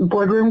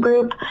boardroom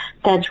group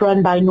that's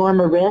run by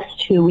Norma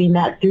Rist, who we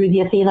met through the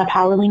Athena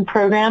PowerLink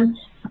program.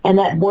 And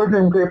that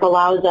boardroom group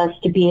allows us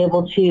to be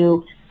able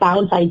to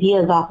bounce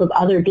ideas off of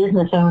other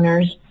business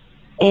owners.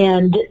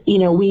 And, you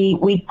know,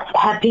 we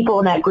have people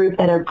in that group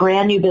that are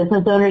brand new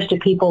business owners to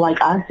people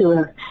like us who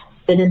have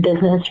been in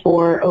business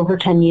for over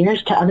 10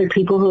 years to other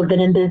people who have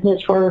been in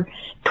business for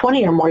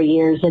 20 or more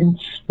years.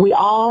 And we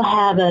all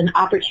have an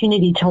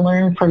opportunity to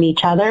learn from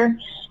each other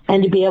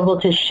and to be able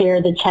to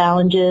share the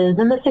challenges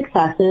and the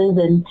successes.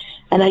 And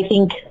I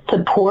think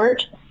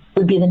support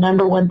would be the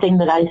number one thing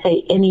that I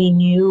say any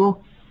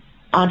new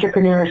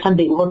entrepreneur or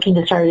somebody looking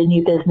to start a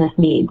new business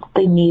needs.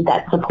 They need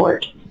that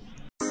support.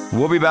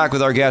 We'll be back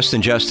with our guest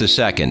in just a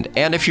second.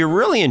 And if you're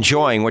really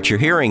enjoying what you're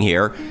hearing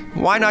here,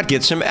 why not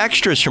get some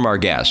extras from our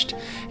guest?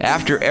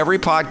 After every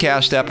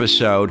podcast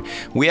episode,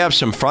 we have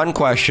some fun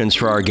questions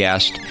for our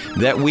guest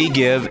that we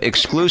give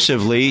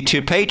exclusively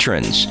to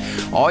patrons.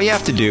 All you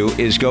have to do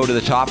is go to the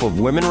top of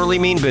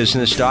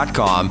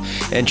womenreallymeanbusiness.com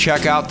and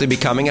check out the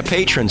Becoming a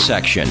Patron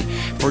section.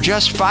 For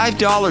just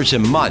 $5 a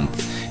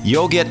month,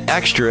 you'll get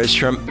extras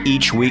from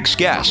each week's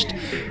guest.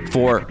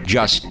 For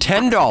just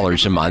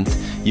 $10 a month,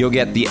 you'll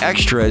get the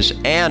extras,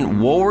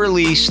 and we'll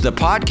release the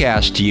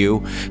podcast to you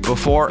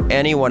before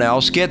anyone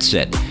else gets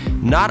it.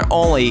 Not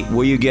only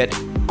will you get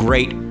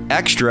great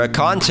extra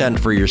content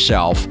for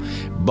yourself,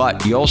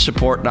 but you'll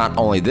support not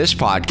only this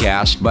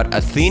podcast, but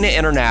Athena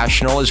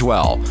International as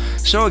well.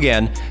 So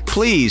again,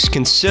 please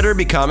consider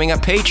becoming a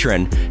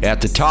patron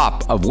at the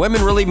top of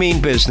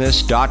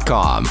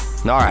womenreallymeanbusiness.com.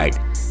 All right,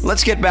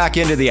 let's get back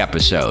into the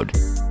episode.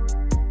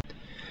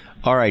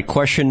 All right,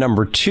 question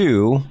number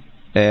 2,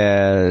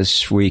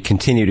 as we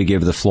continue to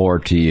give the floor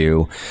to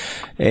you.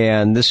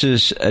 And this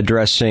is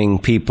addressing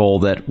people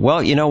that,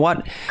 well, you know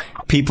what?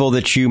 People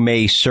that you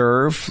may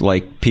serve,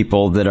 like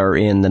people that are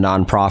in the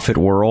nonprofit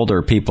world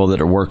or people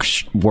that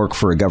work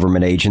for a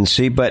government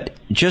agency, but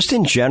just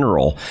in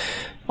general,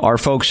 our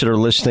folks that are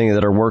listening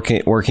that are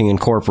working in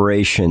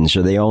corporations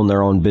or they own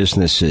their own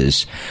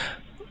businesses.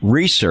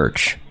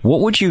 Research. What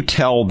would you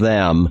tell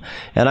them?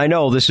 And I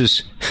know this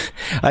is,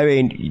 I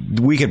mean,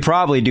 we could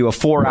probably do a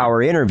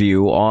 4-hour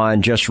interview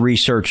on just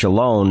research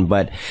alone,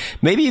 but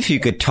maybe if you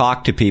could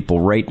talk to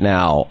people right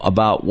now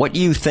about what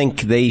you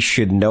think they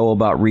should know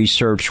about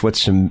research, what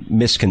some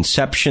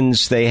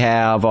misconceptions they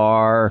have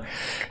are,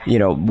 you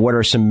know, what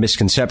are some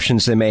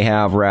misconceptions they may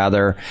have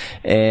rather,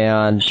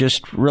 and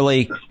just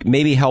really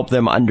maybe help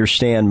them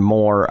understand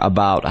more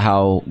about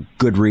how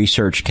good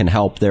research can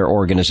help their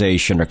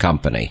organization or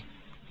company.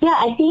 Yeah,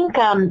 I think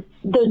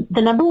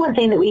the number one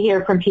thing that we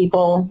hear from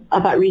people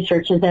about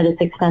research is that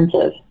it's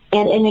expensive.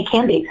 And it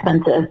can be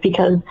expensive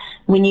because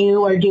when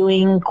you are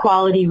doing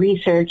quality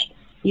research,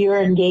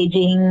 you're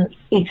engaging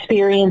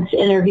experienced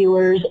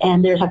interviewers,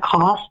 and there's a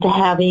cost to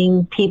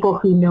having people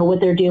who know what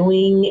they're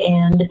doing.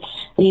 And,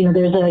 you know,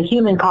 there's a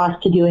human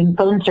cost to doing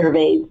phone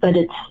surveys, but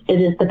it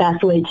is the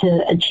best way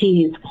to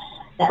achieve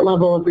that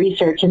level of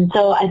research. And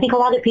so I think a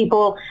lot of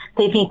people,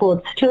 they think, well,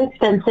 it's too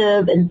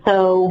expensive, and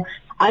so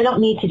I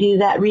don't need to do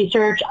that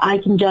research. I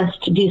can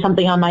just do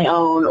something on my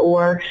own,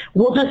 or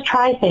we'll just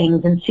try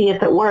things and see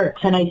if it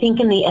works. And I think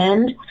in the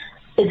end,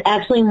 it's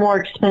actually more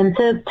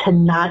expensive to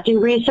not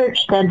do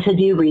research than to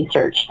do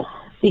research,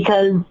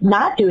 because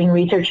not doing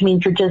research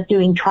means you're just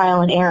doing trial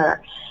and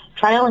error.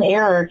 Trial and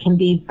error can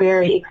be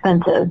very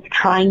expensive.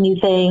 Trying new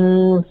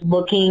things,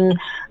 looking,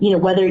 you know,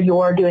 whether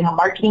you're doing a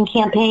marketing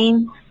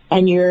campaign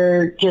and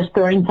you're just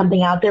throwing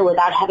something out there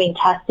without having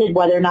tested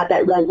whether or not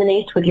that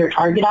resonates with your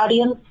target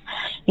audience.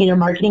 You know,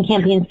 marketing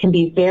campaigns can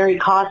be very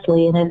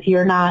costly, and if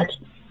you're not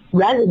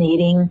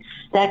resonating,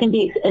 that can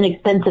be an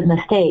expensive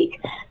mistake.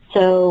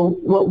 So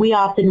what we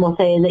often will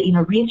say is that, you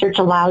know, research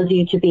allows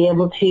you to be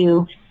able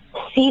to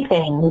see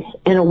things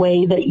in a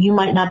way that you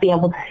might not be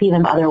able to see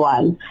them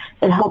otherwise.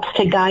 It helps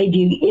to guide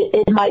you.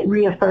 It might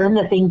reaffirm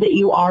the things that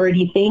you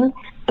already think,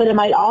 but it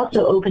might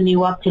also open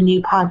you up to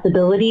new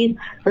possibilities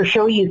or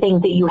show you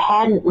things that you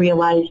hadn't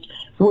realized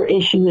were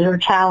issues or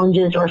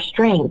challenges or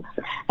strengths,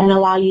 and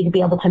allow you to be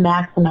able to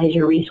maximize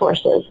your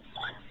resources.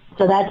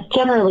 So that's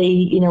generally,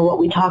 you know, what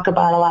we talk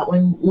about a lot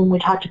when we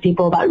talk to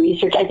people about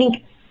research. I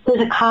think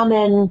there's a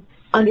common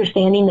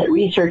understanding that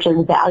research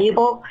is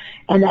valuable,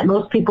 and that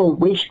most people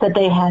wish that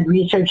they had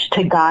research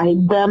to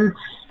guide them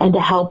and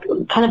to help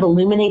kind of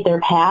illuminate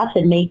their path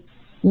and make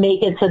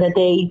it so that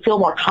they feel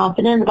more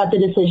confident about the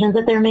decisions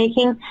that they're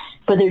making,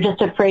 but they're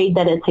just afraid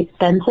that it's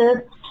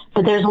expensive.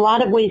 But there's a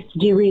lot of ways to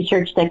do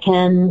research that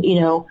can, you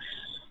know,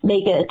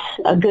 make it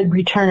a good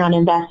return on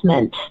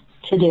investment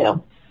to do.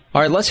 All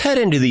right, let's head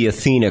into the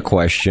Athena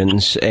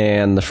questions.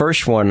 And the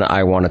first one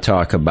I want to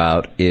talk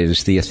about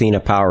is the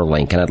Athena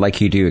PowerLink. And I'd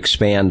like you to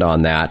expand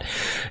on that.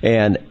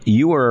 And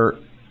you were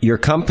your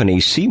company,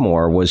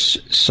 Seymour, was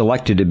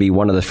selected to be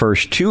one of the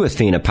first 2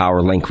 Athena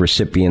PowerLink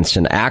recipients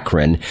in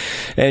Akron.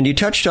 And you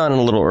touched on it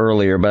a little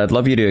earlier, but I'd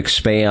love you to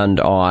expand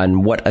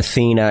on what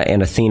Athena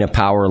and Athena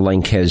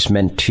PowerLink has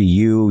meant to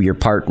you, your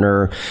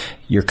partner,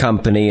 your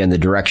company, and the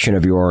direction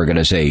of your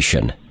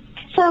organization.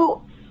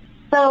 So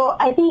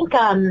I think,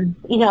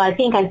 I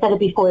think I said it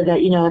before that,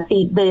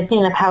 the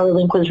Athena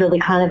PowerLink was really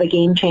kind of a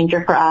game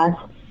changer for us.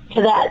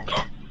 To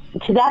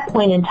that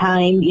point in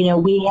time,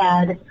 we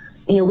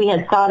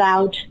had sought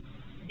out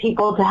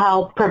people to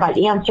help provide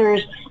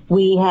answers.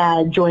 We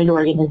had joined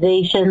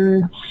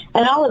organizations,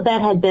 and all of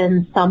that had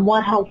been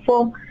somewhat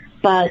helpful.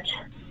 But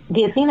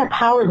the Athena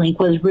PowerLink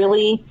was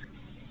really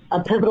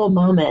a pivotal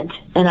moment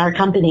in our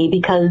company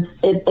because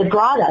it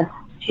brought us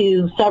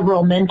to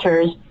several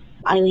mentors,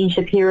 Eileen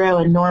Shapiro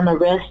and Norma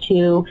Rist,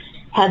 who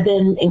have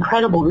been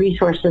incredible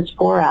resources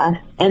for us.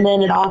 And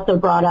then it also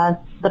brought us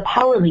the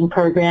PowerLink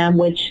program,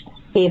 which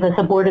gave us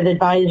a board of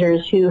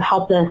advisors who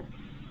helped us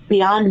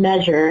beyond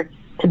measure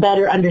to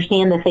better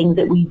understand the things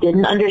that we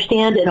didn't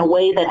understand in a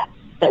way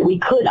that we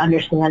could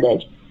understand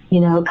it,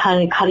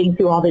 kind of cutting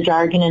through all the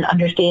jargon and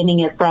understanding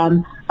it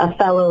from a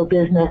fellow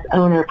business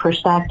owner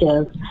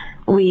perspective.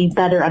 We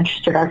better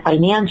understood our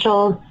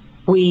financials.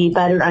 We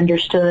better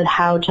understood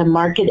how to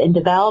market and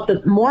develop,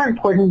 but more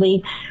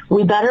importantly,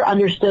 we better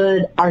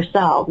understood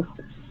ourselves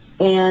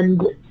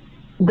and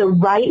the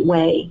right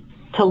way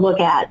to look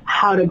at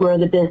how to grow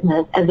the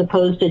business as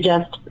opposed to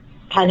just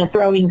kind of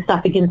throwing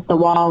stuff against the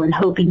wall and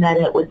hoping that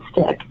it would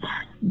stick.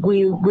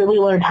 We really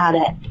learned how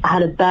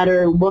to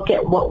better look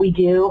at what we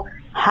do,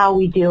 how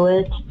we do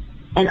it,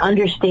 and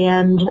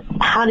understand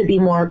how to be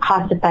more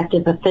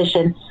cost-effective,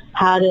 efficient,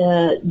 how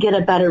to get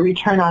a better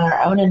return on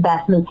our own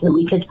investments so that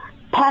we could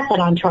pass that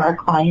on to our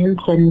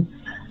clients, and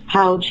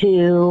how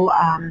to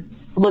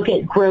look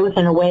at growth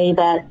in a way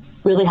that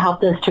really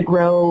helped us to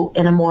grow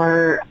in a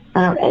more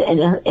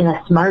in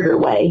a smarter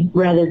way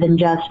rather than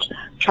just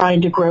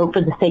trying to grow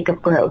for the sake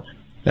of growth.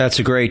 That's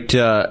a great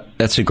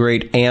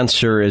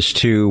answer as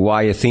to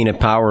why Athena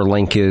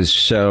PowerLink is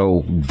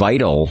so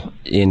vital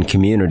in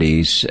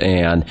communities.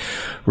 And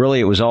really,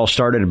 it was all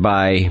started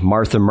by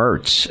Martha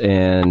Mertz,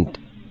 and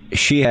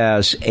she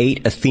has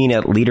 8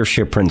 Athena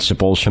leadership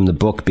principles from the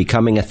book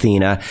Becoming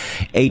Athena,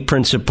 8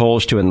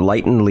 principles to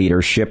enlighten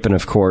leadership. And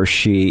of course,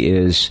 she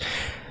is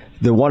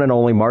the one and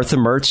only Martha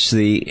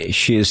Mertz.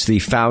 She is the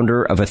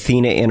founder of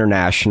Athena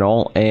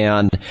International.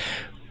 And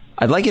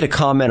I'd like you to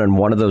comment on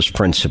one of those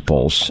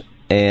principles.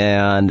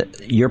 And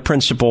your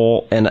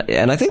principle, and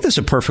I think this is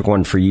a perfect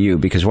one for you,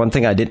 because one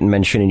thing I didn't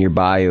mention in your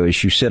bio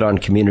is you sit on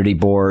community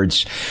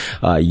boards.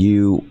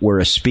 You were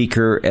a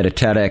speaker at a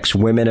TEDx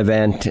Women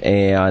event,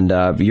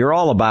 and you're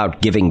all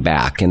about giving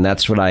back. And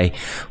that's what I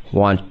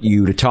want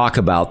you to talk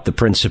about, the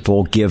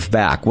principle give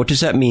back. What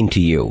does that mean to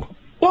you?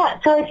 Yeah,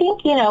 so I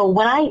think,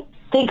 when I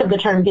think of the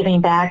term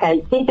giving back, I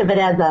think of it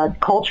as a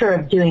culture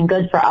of doing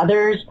good for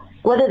others,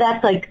 whether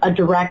that's like a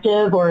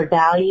directive or a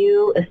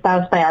value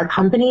espoused by our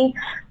company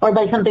or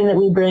by something that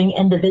we bring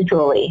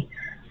individually.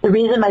 The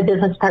reason my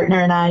business partner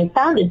and I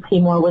founded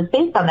Seymour was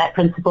based on that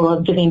principle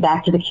of giving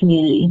back to the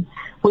community.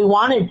 We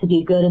wanted to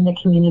do good in the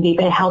community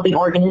by helping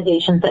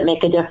organizations that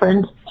make a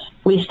difference.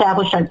 We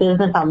established our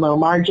business on low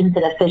margins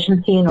and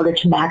efficiency in order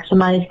to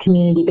maximize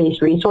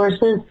community-based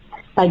resources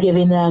by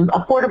giving them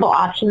affordable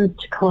options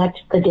to collect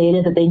the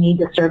data that they need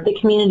to serve the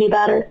community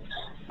better.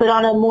 But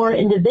on a more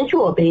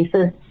individual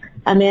basis,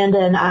 Amanda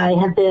and I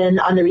have been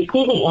on the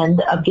receiving end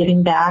of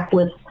giving back,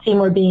 with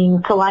Seymour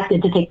being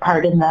selected to take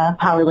part in the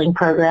PowerLink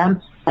program.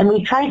 And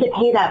we've tried to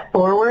pay that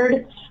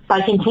forward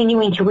by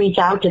continuing to reach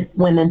out to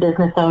women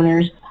business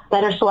owners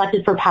that are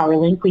selected for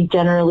PowerLink. We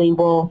generally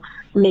will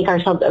make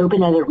ourselves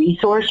open as a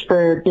resource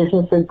for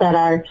businesses that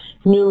are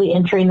newly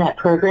entering that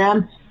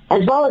program,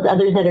 as well as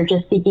others that are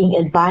just seeking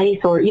advice,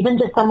 or even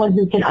just someone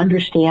who can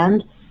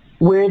understand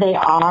where they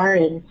are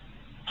and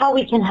how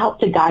we can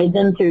help to guide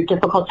them through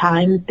difficult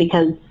times.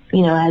 Because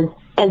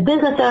as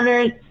business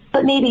owners,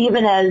 but maybe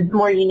even as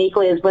more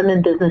uniquely as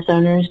women business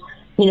owners,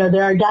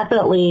 there are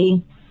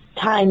definitely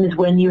times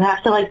when you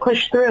have to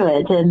push through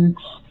it, and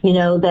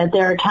that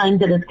there are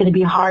times that it's going to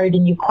be hard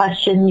and you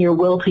question your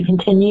will to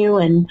continue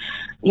and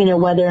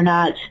whether or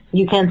not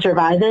you can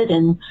survive it.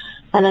 And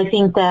I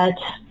think that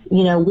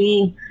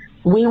we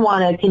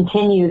want to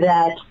continue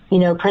that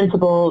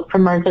principle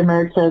from Martha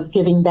Mertz of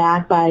giving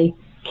back by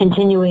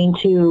continuing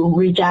to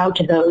reach out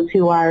to those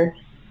who are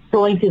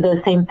going through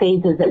those same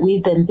phases that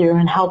we've been through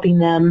and helping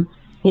them,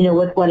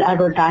 with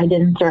whatever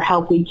guidance or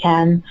help we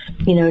can,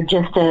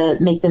 just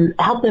to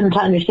help them to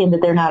understand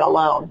that they're not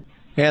alone.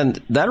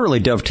 And that really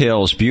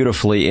dovetails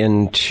beautifully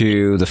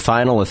into the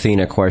final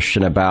Athena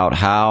question about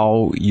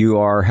how you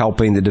are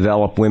helping to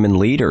develop women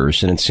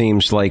leaders. And it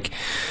seems like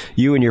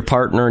you and your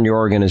partner and your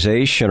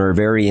organization are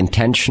very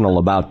intentional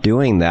about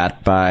doing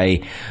that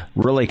by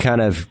really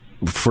kind of,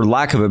 for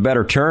lack of a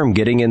better term,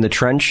 getting in the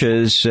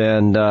trenches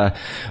and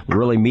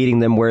really meeting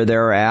them where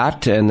they're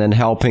at and then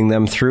helping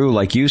them through,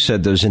 like you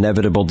said, those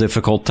inevitable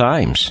difficult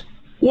times.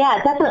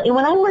 Yeah, definitely.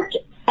 When I worked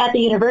at the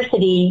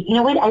university,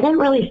 I didn't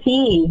really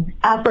see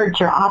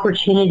efforts or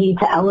opportunity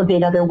to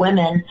elevate other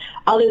women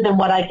other than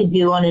what I could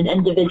do on an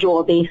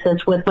individual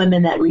basis with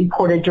women that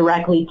reported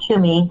directly to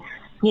me,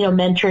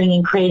 mentoring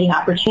and creating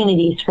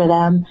opportunities for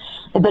them.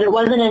 But it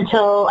wasn't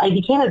until I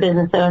became a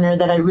business owner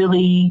that I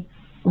really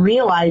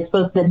realized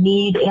both the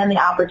need and the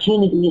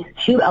opportunities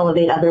to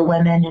elevate other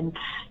women. And,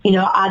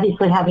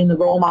 obviously having the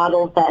role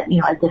models that,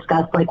 I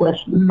discussed, like with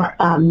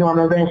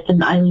Norma Rist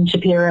and Eileen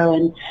Shapiro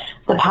and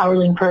the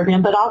PowerLink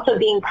program, but also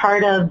being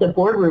part of the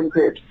boardroom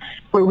groups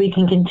where we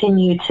can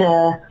continue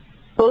to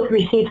both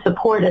receive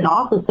support and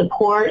also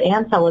support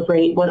and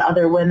celebrate what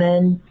other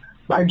women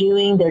are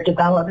doing, their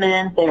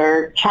development,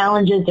 their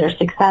challenges, their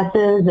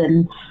successes,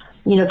 and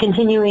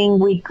continuing,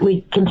 we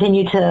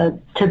continue to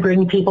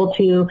bring people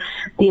to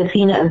the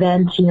Athena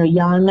events,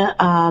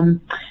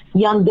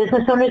 young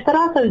business owners, but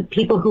also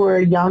people who are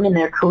young in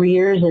their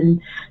careers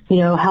and,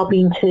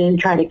 helping to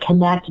try to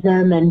connect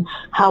them and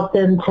help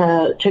them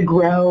to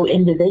grow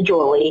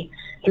individually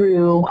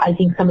through, I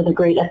think, some of the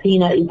great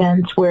Athena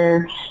events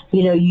where,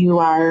 you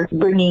are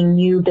bringing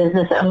new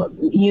business,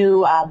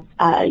 young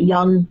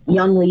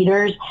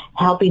leaders,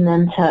 helping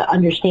them to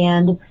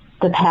understand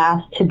the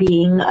path to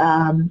being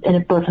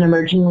both an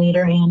emerging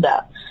leader and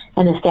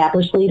an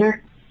established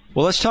leader.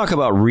 Well, let's talk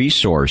about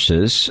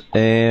resources,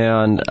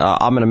 and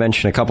I'm going to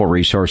mention a couple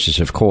resources,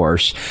 of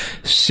course.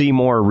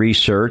 Seymour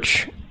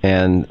Research,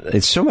 and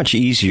it's so much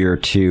easier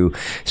to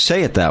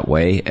say it that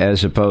way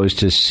as opposed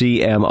to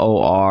CMORECSE.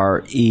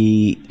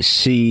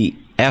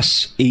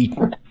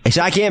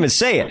 I can't even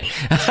say it,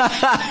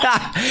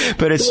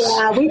 but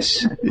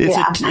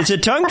it's a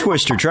tongue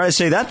twister. Try to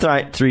say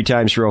that three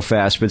times real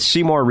fast. But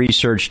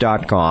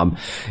SeymourResearch.com,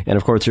 and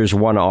of course there's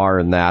one R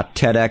in that.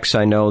 TEDx,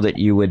 I know that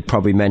you would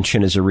probably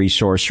mention as a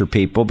resource for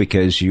people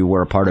because you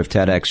were a part of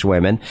TEDx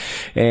Women,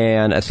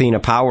 and Athena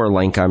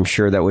PowerLink. I'm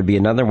sure that would be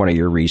another one of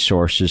your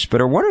resources.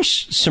 But what are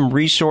some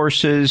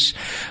resources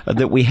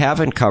that we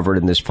haven't covered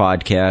in this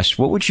podcast?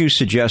 What would you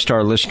suggest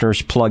our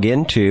listeners plug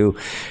into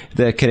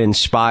that can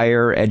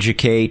inspire,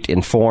 educate,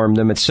 inform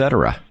them,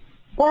 etc.?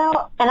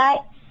 Well, and I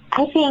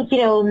think,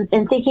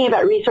 in thinking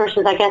about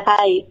resources, I guess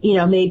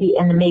maybe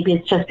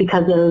it's just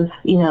because of,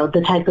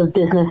 the type of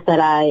business that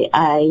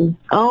I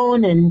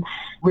own and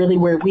really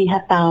where we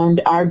have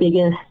found our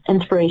biggest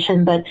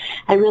inspiration. But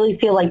I really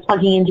feel like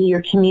plugging into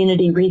your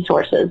community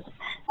resources,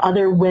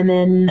 other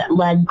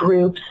women-led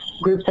groups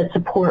that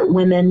support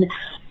women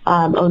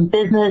own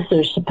business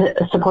or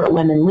support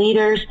women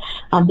leaders.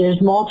 There's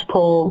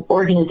multiple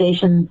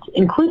organizations,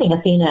 including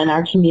Athena, in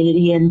our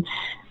community, and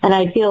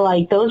I feel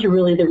like those are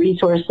really the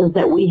resources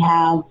that we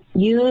have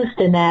used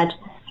and that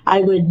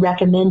I would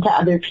recommend to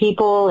other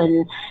people.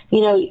 And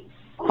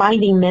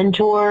finding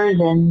mentors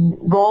and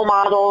role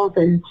models,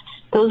 and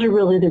those are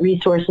really the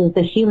resources,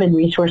 the human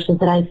resources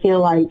that I feel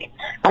like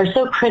are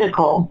so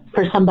critical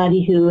for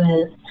somebody who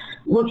is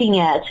looking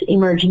at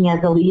emerging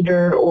as a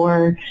leader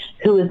or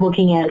who is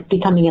looking at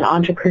becoming an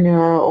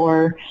entrepreneur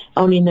or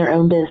owning their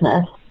own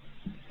business.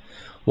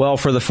 Well,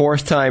 for the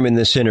fourth time in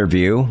this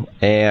interview,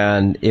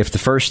 and if the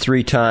first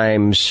three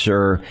times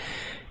are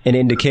an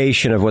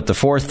indication of what the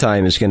fourth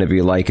time is going to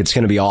be like, it's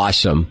going to be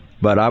awesome.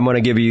 But I'm going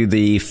to give you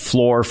the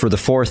floor for the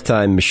fourth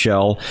time,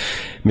 Michelle.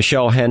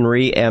 Michelle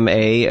Henry,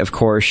 M.A., of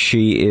course,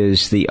 she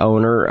is the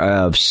owner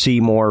of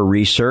Seymour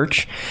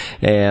Research,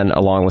 and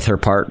along with her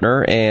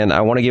partner. And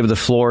I want to give the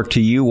floor to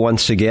you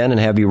once again and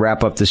have you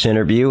wrap up this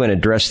interview and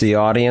address the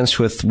audience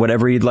with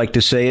whatever you'd like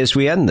to say as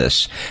we end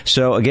this.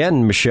 So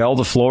again, Michelle,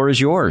 the floor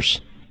is yours.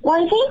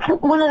 Well, I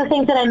think one of the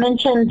things that I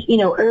mentioned,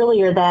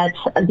 earlier that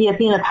the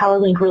Athena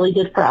PowerLink really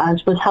did for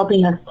us was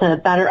helping us to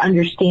better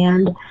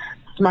understand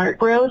smart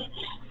growth.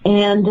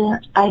 And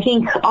I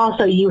think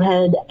also you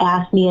had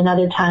asked me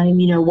another time,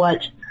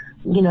 what,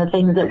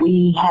 things that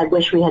we had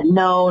wished we had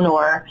known,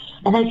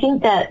 and I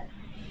think that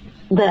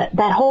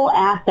that whole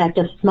aspect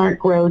of smart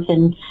growth,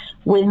 and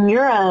when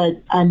you're a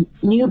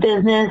new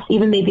business,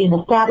 even maybe an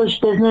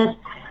established business,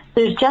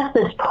 there's just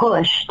this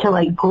push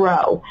to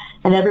grow,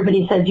 and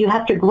everybody says you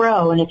have to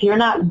grow, and if you're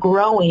not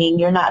growing,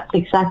 you're not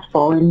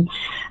successful. And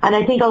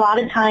I think a lot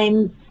of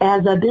times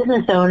as a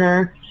business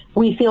owner,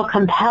 we feel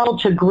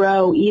compelled to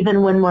grow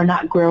even when we're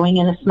not growing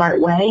in a smart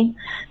way,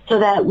 so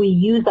that we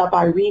use up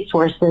our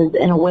resources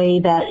in a way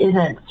that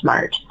isn't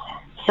smart.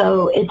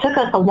 So it took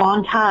us a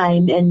long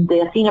time, and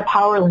the Athena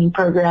PowerLink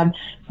program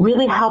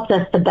really helped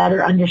us to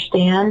better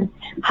understand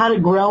how to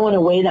grow in a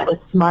way that was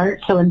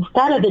smart. So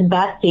instead of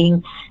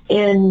investing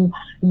in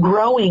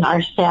growing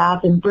our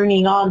staff and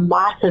bringing on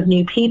lots of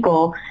new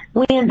people,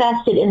 we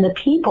invested in the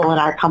people in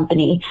our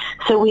company.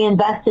 So we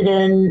invested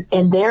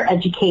in their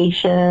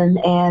education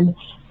and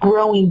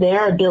growing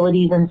their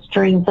abilities and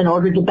strengths in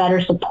order to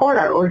better support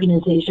our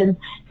organization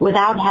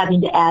without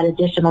having to add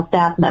additional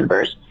staff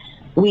members.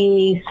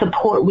 We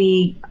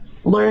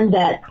learned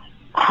that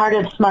part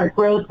of smart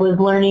growth was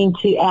learning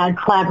to add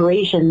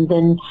collaborations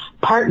and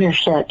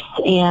partnerships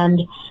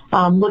and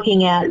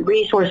looking at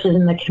resources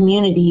in the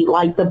community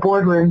like the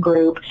Boardroom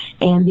Group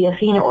and the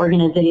Athena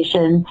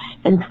organization.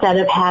 Instead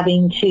of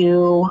having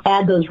to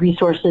add those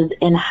resources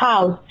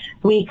in-house,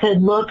 we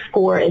could look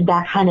for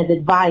that kind of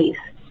advice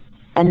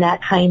and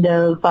that kind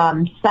of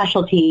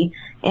specialty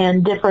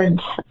and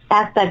different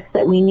aspects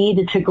that we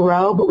needed to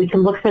grow, but we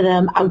can look for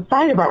them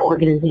outside of our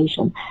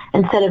organization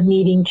instead of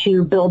needing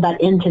to build that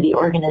into the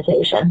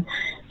organization.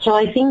 So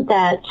I think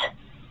that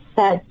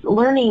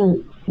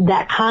learning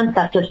that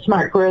concept of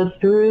smart growth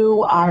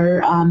through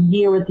our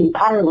year with the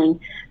PowerLink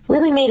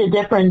really made a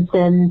difference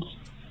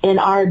in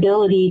our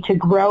ability to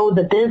grow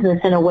the business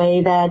in a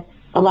way that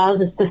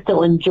allows us to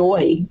still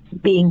enjoy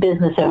being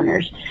business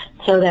owners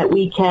so that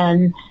we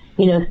can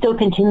still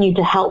continue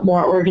to help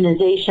more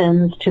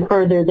organizations to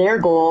further their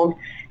goals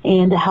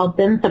and to help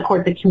them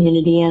support the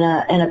community in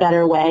a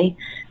better way,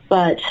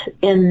 but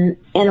in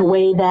a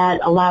way that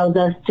allows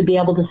us to be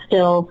able to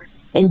still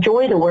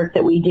enjoy the work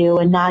that we do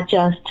and not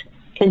just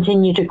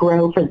continue to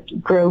grow for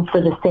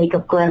the sake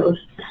of growth.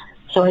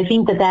 So I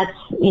think that's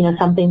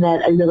something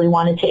that I really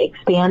wanted to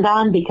expand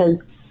on, because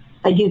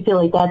I do feel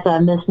like that's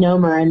a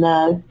misnomer in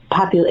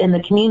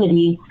the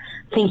community,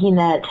 thinking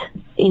that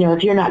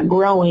if you're not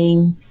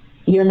growing,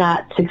 you're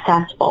not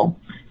successful.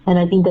 And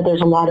I think that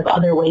there's a lot of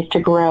other ways to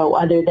grow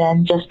other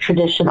than just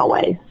traditional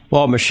ways.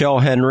 Well, Michelle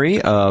Henry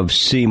of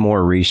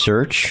Seymour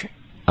Research,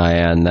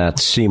 and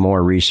that's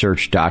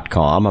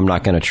SeymourResearch.com. I'm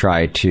not going to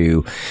try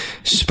to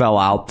spell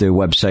out the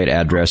website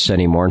address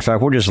anymore. In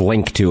fact, we'll just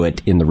link to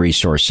it in the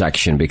resource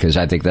section, because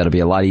I think that'll be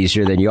a lot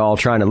easier than you all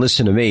trying to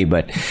listen to me.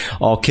 But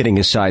all kidding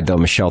aside, though,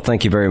 Michelle,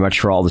 thank you very much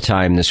for all the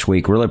time this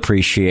week. Really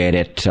appreciate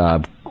it.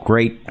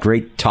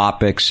 Great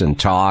topics and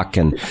talk,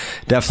 and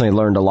definitely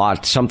learned a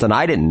lot, something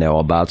I didn't know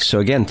about. So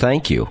again,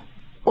 thank you.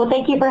 Well,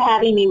 thank you for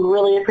having me.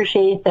 Really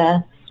appreciate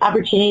the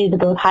opportunity to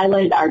both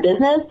highlight our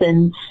business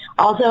and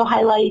also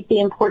highlight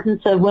the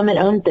importance of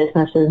women-owned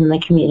businesses in the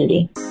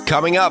community.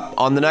 Coming up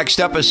on the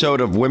next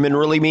episode of Women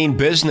Really Mean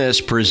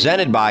Business,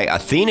 presented by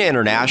Athena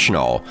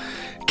International,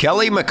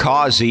 Kelly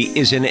McCausey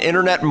is an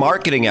internet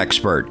marketing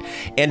expert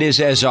and is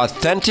as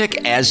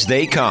authentic as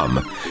they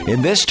come.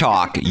 In this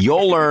talk,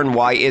 you'll learn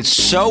why it's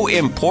so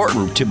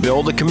important to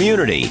build a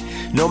community,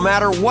 no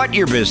matter what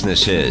your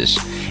business is,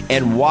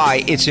 and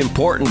why it's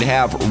important to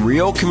have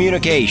real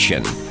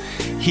communication.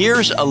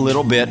 Here's a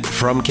little bit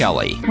from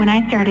Kelly. When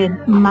I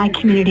started, my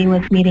community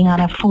was meeting on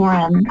a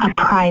forum, a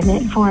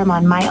private forum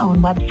on my own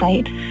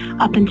website.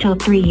 Up until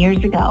 3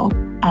 years ago,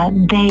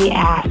 they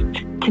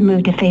asked to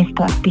move to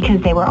Facebook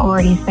because they were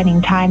already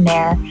spending time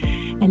there,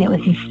 and it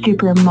was a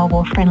super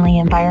mobile-friendly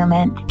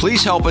environment.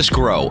 Please help us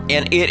grow,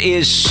 and it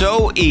is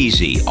so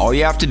easy. All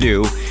you have to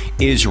do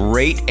is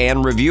rate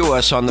and review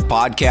us on the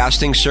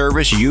podcasting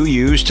service you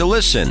use to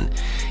listen.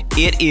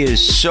 It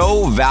is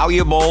so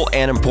valuable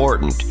and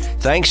important.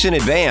 Thanks in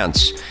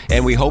advance,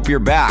 and we hope you're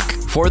back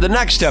for the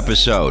next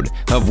episode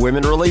of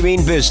Women Really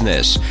Mean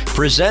Business,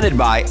 presented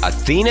by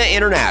Athena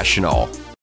International.